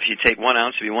 If you take 1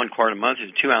 ounce, it'd be 1 quart a month.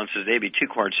 If 2 ounces a day, it'd be 2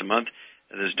 quarts a month.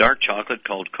 This dark chocolate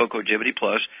called Cocoa Jibbity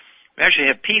Plus. We actually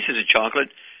have pieces of chocolate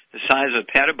the size of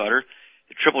a pat of butter.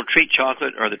 The triple treat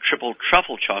chocolate or the triple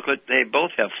truffle chocolate, they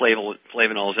both have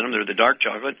flavonols in them. They're the dark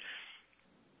chocolate.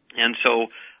 And so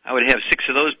I would have 6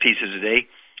 of those pieces a day,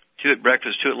 2 at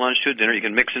breakfast, 2 at lunch, 2 at dinner. You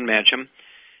can mix and match them.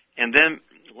 And then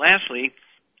lastly,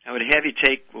 I would have you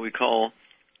take what we call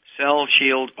Cell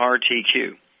Shield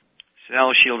RTQ.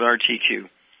 Cell Shield RTQ.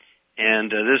 And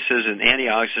this is an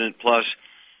antioxidant plus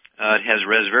it has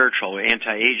resveratrol,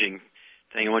 anti-aging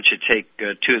thing. I want you to take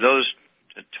 2 of those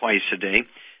twice a day.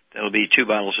 That'll be 2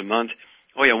 bottles a month.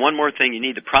 Oh yeah, one more thing. You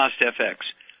need the Prost FX.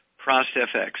 Prost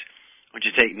FX. I want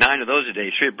you to take 9 of those a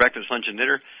day, 3 at breakfast, lunch, and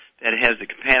dinner. That has the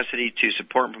capacity to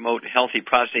support and promote healthy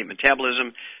prostate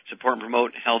metabolism, support and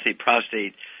promote healthy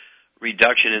prostate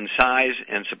reduction in size,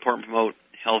 and support and promote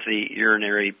healthy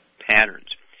urinary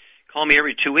patterns. Call me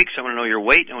every 2 weeks. I want to know your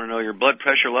weight. I want to know your blood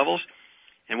pressure levels.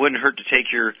 And it wouldn't hurt to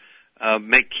take your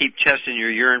keep testing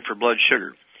your urine for blood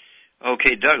sugar.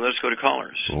 Okay, Doug, let's go to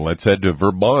callers. Let's head to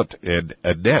Vermont. And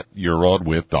Annette, you're on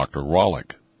with Dr.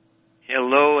 Wallach.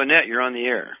 Hello, Annette. You're on the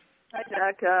air. Hi,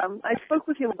 Doc. I spoke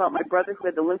with you about my brother who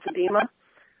had the lymphedema.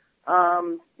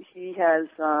 He has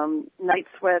night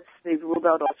sweats. They've ruled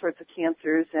out all sorts of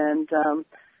cancers and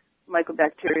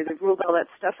mycobacteria. They've ruled all that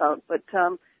stuff out. But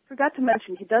forgot to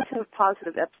mention he does have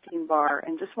positive Epstein-Barr,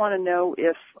 and just want to know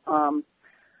if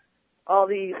all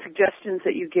the suggestions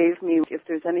that you gave me, if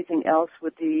there's anything else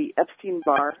with the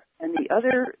Epstein-Barr. And the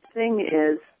other thing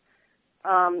is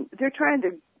they're trying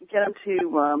to get them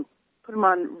to put them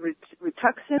on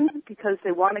Rituxan because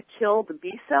they want to kill the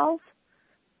B cells.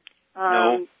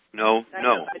 No. I know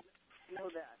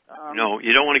that. No,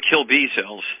 you don't want to kill B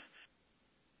cells.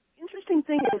 Interesting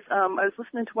thing is, I was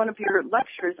listening to one of your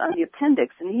lectures on the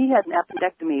appendix, and he had an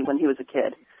appendectomy when he was a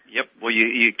kid. Yep. Well,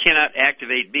 you cannot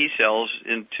activate B cells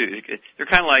into. They're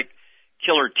kind of like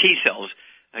killer T cells.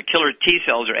 Killer T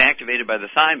cells are activated by the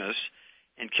thymus,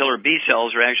 and killer B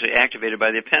cells are actually activated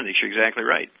by the appendix. You're exactly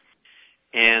right.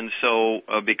 And so,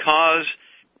 because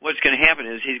what's going to happen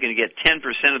is he's going to get 10%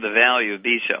 of the value of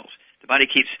B cells. The body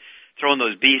keeps throwing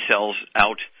those B cells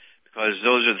out because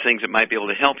those are the things that might be able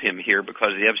to help him here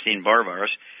because of the Epstein-Barr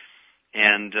virus.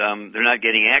 And they're not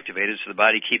getting activated, so the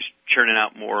body keeps churning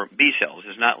out more B cells.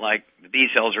 It's not like the B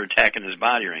cells are attacking his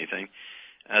body or anything.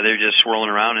 They're just swirling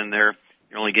around, and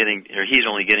he's only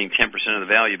getting 10% of the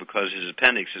value because his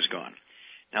appendix is gone.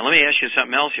 Now, let me ask you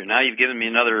something else here. Now you've given me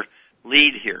another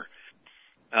lead here.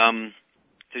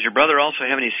 Does your brother also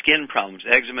have any skin problems?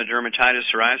 Eczema, dermatitis,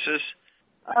 psoriasis?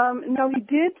 No, he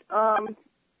did.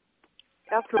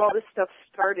 After all this stuff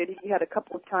started, he had a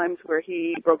couple of times where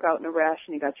he broke out in a rash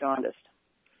and he got jaundiced.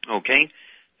 Okay.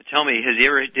 Tell me,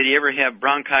 did he ever have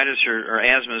bronchitis or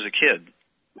asthma as a kid?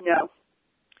 No.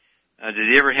 Did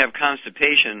he ever have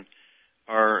constipation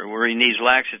or where he needs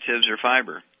laxatives or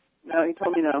fiber? No, he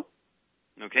told me no.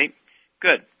 Okay.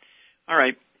 Good. All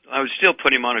right. I would still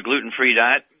put him on a gluten-free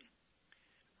diet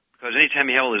because anytime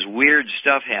you have all this weird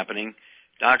stuff happening,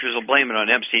 doctors will blame it on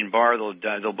Epstein-Barr.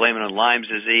 They'll blame it on Lyme's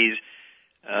disease.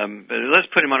 But let's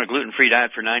put him on a gluten-free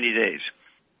diet for 90 days.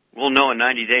 We'll know in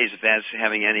 90 days if that's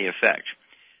having any effect.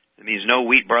 It means no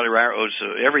wheat, barley, rye, oats.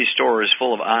 So every store is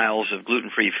full of aisles of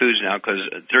gluten-free foods now because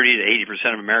 30 to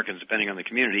 80% of Americans, depending on the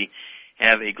community,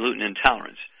 have a gluten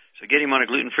intolerance. So get him on a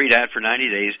gluten-free diet for 90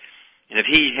 days. And if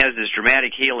he has this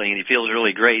dramatic healing and he feels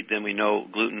really great, then we know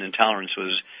gluten intolerance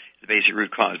was the basic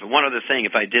root cause. But one other thing,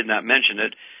 if I did not mention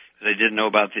it, because I didn't know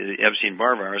about the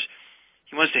Epstein-Barr virus,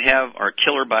 he wants to have our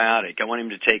killer biotic. I want him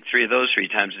to take 3 of those 3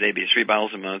 times a day, be 3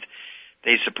 bottles a month.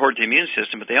 They support the immune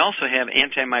system, but they also have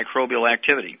antimicrobial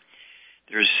activity.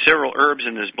 There's several herbs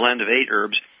in this blend of 8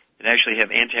 herbs that actually have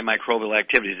antimicrobial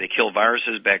activities. They kill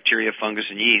viruses, bacteria, fungus,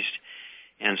 and yeast.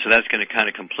 And so that's going to kind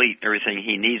of complete everything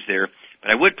he needs there.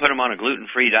 But I would put him on a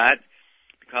gluten-free diet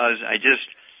because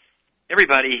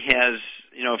everybody has,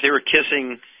 if they were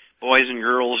kissing boys and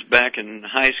girls back in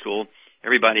high school,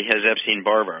 everybody has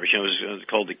Epstein-Barr virus. It was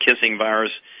called the kissing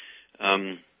virus,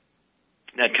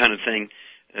 that kind of thing.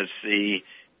 It's the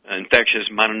infectious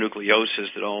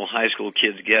mononucleosis that all high school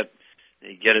kids get.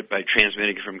 They get it by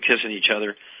transmitting it from kissing each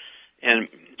other. And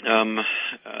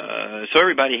so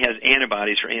everybody has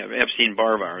antibodies for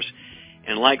Epstein-Barr virus.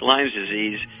 And like Lyme's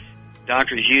disease,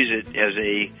 doctors use it as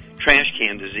a trash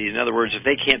can disease. In other words, if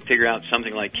they can't figure out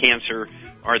something like cancer,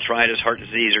 arthritis, heart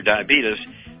disease, or diabetes,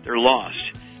 they're lost.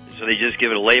 So they just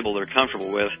give it a label they're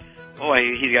comfortable with. Oh,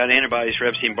 he's got antibodies for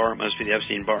Epstein-Barr. It must be the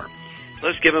Epstein-Barr. So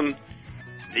let's give him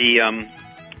the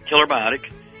killer biotic,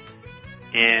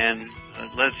 and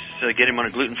let's get him on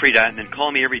a gluten-free diet, and then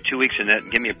call me every 2 weeks in that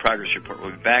and give me a progress report.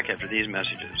 We'll be back after these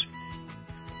messages.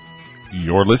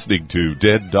 You're listening to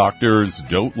Dead Doctors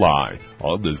Don't Lie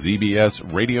on the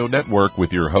ZBS Radio Network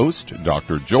with your host,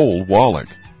 Dr. Joel Wallach.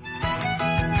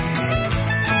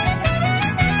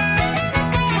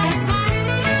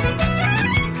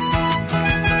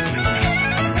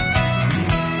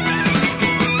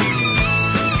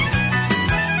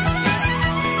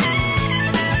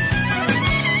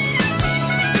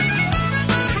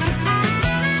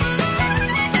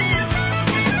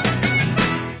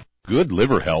 Good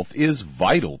liver health is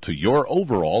vital to your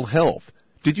overall health.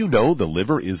 Did you know the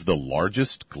liver is the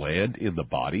largest gland in the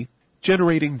body?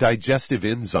 Generating digestive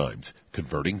enzymes,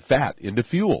 converting fat into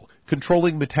fuel,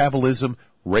 controlling metabolism,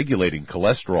 regulating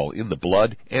cholesterol in the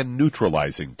blood, and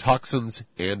neutralizing toxins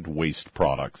and waste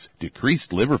products.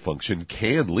 Decreased liver function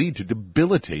can lead to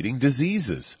debilitating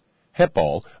diseases.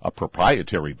 Hepal, a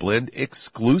proprietary blend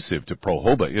exclusive to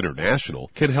Prohoba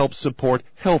International, can help support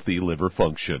healthy liver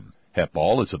function.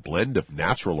 Hepal is a blend of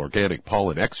natural organic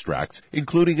pollen extracts,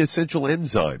 including essential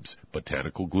enzymes,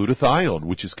 botanical glutathione,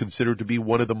 which is considered to be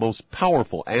one of the most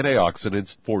powerful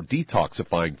antioxidants for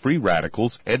detoxifying free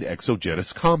radicals and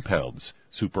exogenous compounds,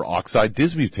 superoxide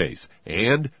dismutase,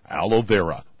 and aloe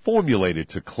vera, formulated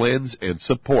to cleanse and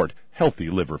support healthy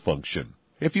liver function.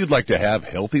 If you'd like to have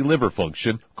healthy liver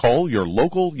function, call your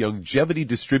local longevity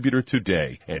distributor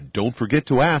today, and don't forget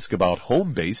to ask about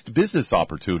home-based business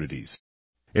opportunities.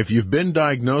 If you've been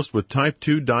diagnosed with type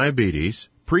 2 diabetes,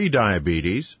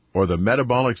 prediabetes, or the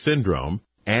metabolic syndrome,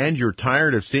 and you're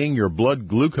tired of seeing your blood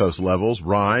glucose levels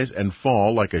rise and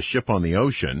fall like a ship on the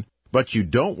ocean, but you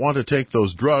don't want to take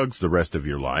those drugs the rest of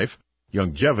your life,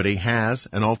 Youngevity has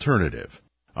an alternative.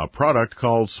 A product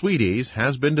called Sweeties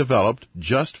has been developed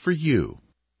just for you.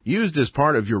 Used as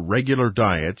part of your regular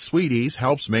diet, Sweeties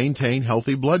helps maintain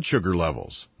healthy blood sugar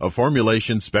levels, a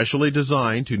formulation specially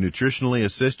designed to nutritionally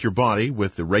assist your body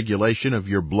with the regulation of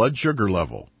your blood sugar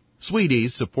level.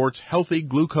 Sweeties supports healthy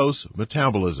glucose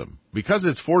metabolism because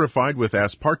it's fortified with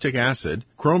aspartic acid,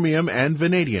 chromium, and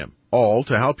vanadium, all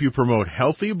to help you promote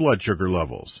healthy blood sugar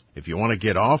levels. If you want to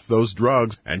get off those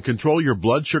drugs and control your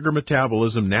blood sugar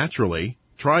metabolism naturally,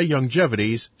 try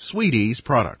Youngevity's Sweeties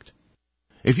product.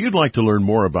 If you'd like to learn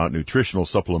more about nutritional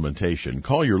supplementation,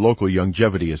 call your local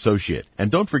Youngevity associate, and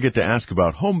don't forget to ask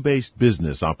about home-based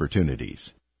business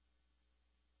opportunities.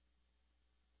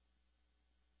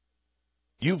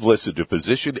 You've listened to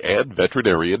physician and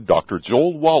veterinarian Dr.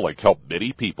 Joel Wallach help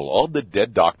many people on the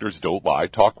Dead Doctors Don't Lie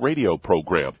talk radio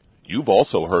program. You've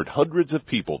also heard hundreds of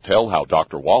people tell how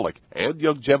Dr. Wallach and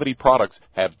Youngevity products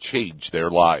have changed their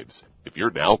lives. If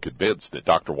you're now convinced that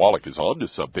Dr. Wallach is onto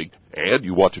something and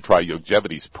you want to try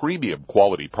Youngevity's premium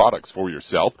quality products for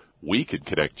yourself, we can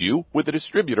connect you with a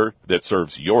distributor that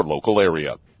serves your local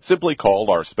area. Simply call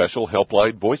our special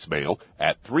helpline voicemail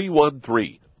at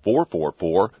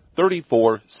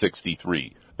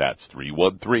 313-444-3463. That's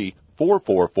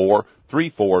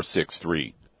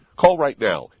 313-444-3463. Call right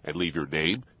now and leave your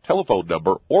name, telephone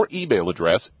number, or email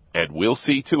address, and we'll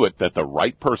see to it that the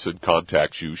right person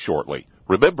contacts you shortly.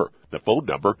 Remember, the phone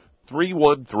number,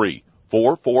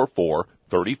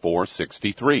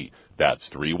 313-444-3463. That's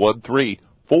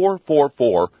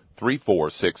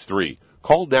 313-444-3463.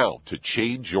 Call now to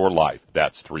change your life.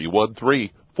 That's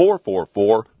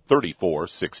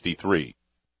 313-444-3463.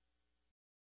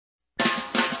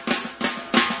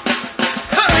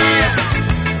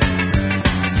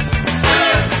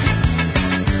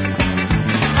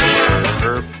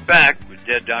 We're back with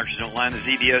Dead Doctors Don't Lie on the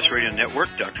ZBS Radio Network.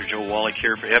 Dr. Joel Wallach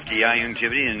here for FDI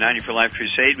Youngevity and 90 for Life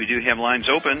Crusade. We do have lines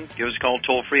open. Give us a call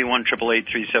toll-free,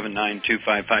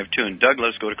 1-888-379-2552. And Doug,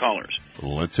 let's go to callers.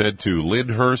 Let's head to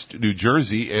Lyndhurst, New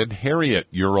Jersey. And Harriet,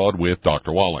 you're on with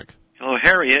Dr. Wallach. Hello,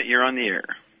 Harriet. You're on the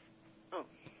air. Oh.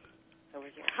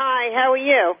 Hi, how are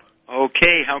you?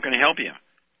 Okay, how can I help you?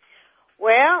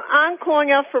 Well, I'm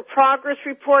calling up for progress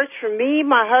reports for me,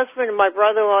 my husband, and my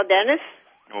brother-in-law, Dennis.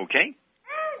 Okay.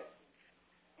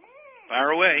 Fire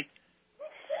away.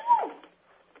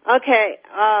 Okay,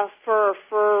 for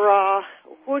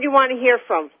who do you want to hear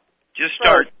from? Just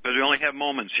start, because we only have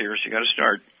moments here, so you got to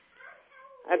start.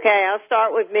 Okay, I'll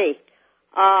start with me.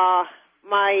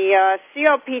 My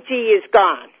COPD is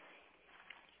gone.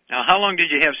 Now, how long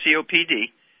did you have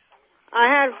COPD? I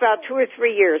had about 2 or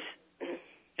 3 years.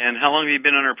 And how long have you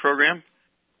been on our program?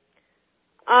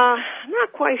 I'm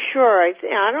not quite sure. I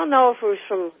don't know if it was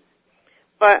from,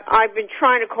 but I've been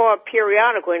trying to call up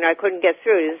periodically and I couldn't get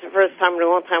through. This is the first time in a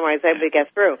long time I was able to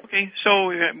get through. Okay,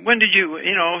 so when did you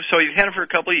so you've had it for a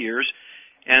couple of years,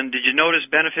 and did you notice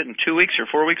benefit in 2 weeks or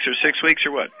 4 weeks or 6 weeks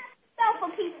or what?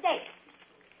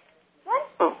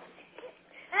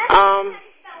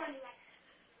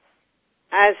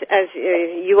 As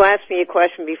you asked me a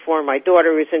question before, my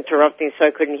daughter was interrupting, so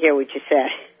I couldn't hear what you said.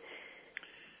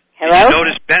 Hello? Did you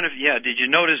notice benefit? Yeah, did you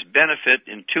notice benefit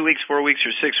in 2 weeks, 4 weeks,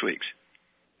 or 6 weeks?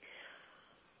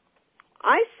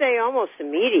 I say almost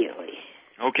immediately.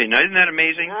 Okay, now isn't that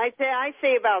amazing? I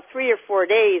say about 3 or 4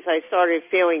 days I started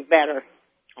feeling better.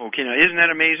 Okay, now isn't that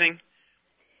amazing?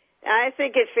 I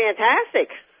think it's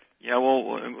fantastic. Yeah,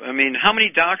 well, I mean, how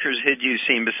many doctors had you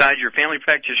seen besides your family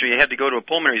practitioner? You had to go to a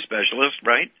pulmonary specialist,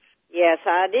 right? Yes,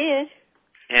 I did.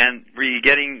 And were you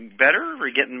getting better? Were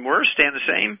you getting worse? Staying the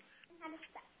same?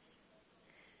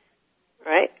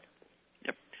 Right.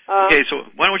 Yep. Okay, so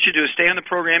why don't you do is stay on the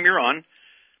program you're on,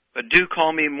 but do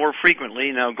call me more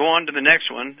frequently. Now go on to the next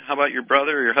one. How about your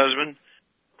brother or your husband?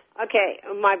 Okay,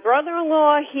 my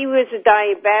brother-in-law, he was a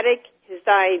diabetic. His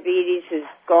diabetes is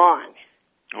gone.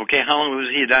 Okay, how long was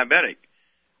he a diabetic?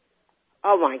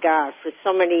 Oh, my God, for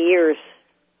so many years.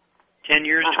 10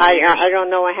 years, 20 years? I don't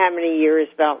know how many years,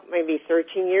 about maybe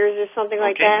 13 years or something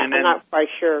like that. And then, I'm not quite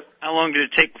sure. How long did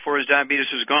it take before his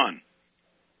diabetes was gone?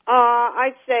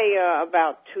 I'd say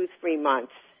about 2-3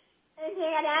 months.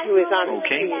 He was on his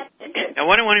feet. Now,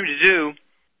 what I want him to do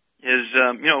is,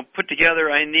 put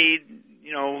together, I need,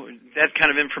 that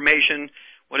kind of information,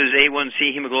 what his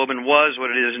A1C hemoglobin was,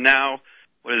 what it is now,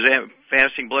 what his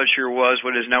fasting blood sugar was,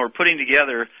 what it is now. We're putting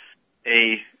together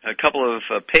a couple of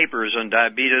papers on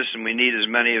diabetes, and we need as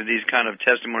many of these kind of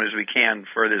testimonies as we can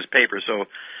for this paper. So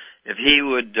if he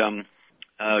would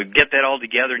get that all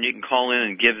together, and you can call in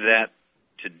and give that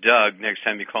to Doug next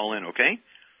time you call in, okay?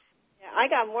 Yeah, I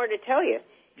got more to tell you.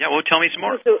 Yeah, well, tell me some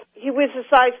more. He was a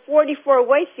size 44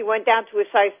 waist. He went down to a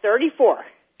size 34.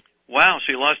 Wow, so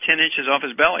he lost 10 inches off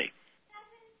his belly.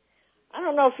 I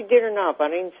don't know if he did or not,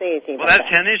 but I didn't say anything well, about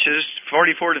that's that. 10 inches,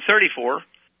 44 to 34.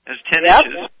 That's 10 Yep.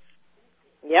 inches.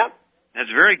 Yep. That's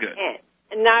very good.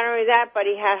 And not only that, but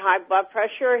he had high blood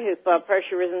pressure. His blood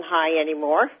pressure isn't high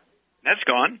anymore. That's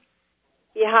gone.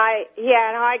 He had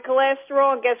high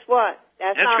cholesterol, and guess what?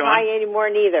 That's not gone. high anymore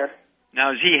neither.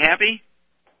 Now, is he happy?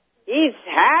 He's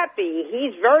happy.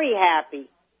 He's very happy.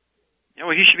 Yeah,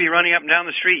 well, he should be running up and down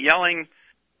the street yelling,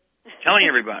 telling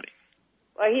everybody.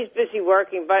 Well, he's busy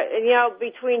working, but,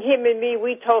 between him and me,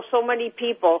 we told so many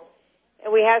people,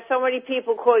 and we have so many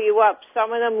people call you up.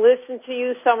 Some of them listen to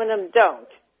you, some of them don't.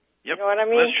 Yep. You know what I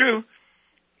mean? Well, that's true.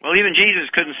 Well, even Jesus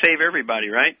couldn't save everybody,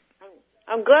 right?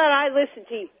 I'm glad I listened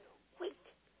to you.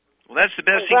 Well, that's the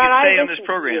best he could say on this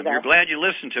program. You're glad you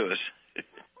listened to us.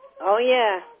 Oh,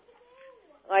 yeah.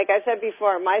 Like I said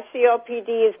before, my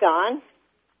COPD is gone.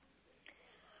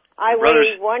 I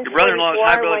weigh 124. Your brother-in-law's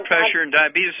high blood pressure and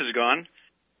diabetes is gone.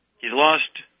 He's lost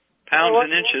pounds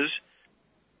and inches.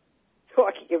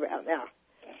 Talking about now.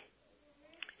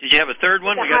 Did you have a third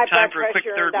one? We got time for a quick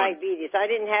third one. Diabetes. I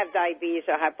didn't have diabetes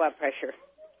or high blood pressure.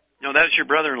 No, that's your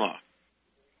brother-in-law.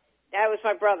 That was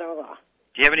my brother-in-law.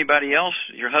 Do you have anybody else?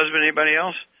 Your husband, anybody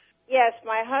else? Yes,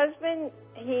 my husband,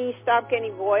 he stopped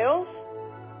getting boils.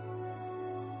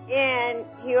 And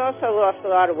he also lost a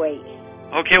lot of weight.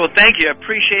 Okay, well, thank you. I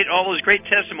appreciate all those great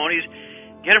testimonies.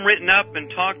 Get them written up and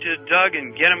talk to Doug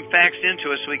and get them faxed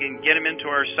into us so we can get them into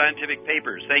our scientific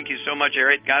papers. Thank you so much,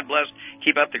 Eric. God bless.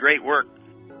 Keep up the great work.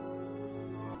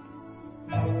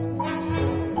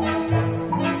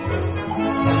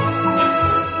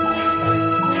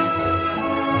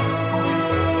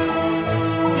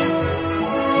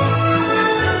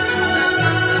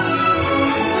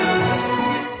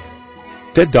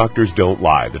 Dead Doctors Don't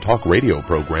Lie, the talk radio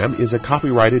program, is a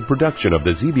copyrighted production of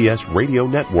the ZBS Radio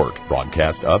Network.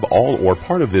 Broadcast of all or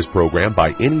part of this program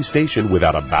by any station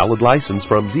without a valid license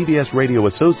from ZBS Radio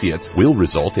Associates will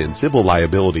result in civil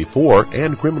liability for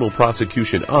and criminal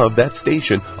prosecution of that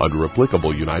station under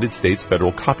applicable United States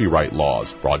federal copyright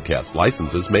laws. Broadcast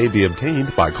licenses may be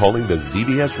obtained by calling the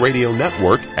ZBS Radio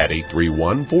Network at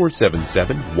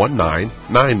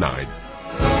 831-477-1999.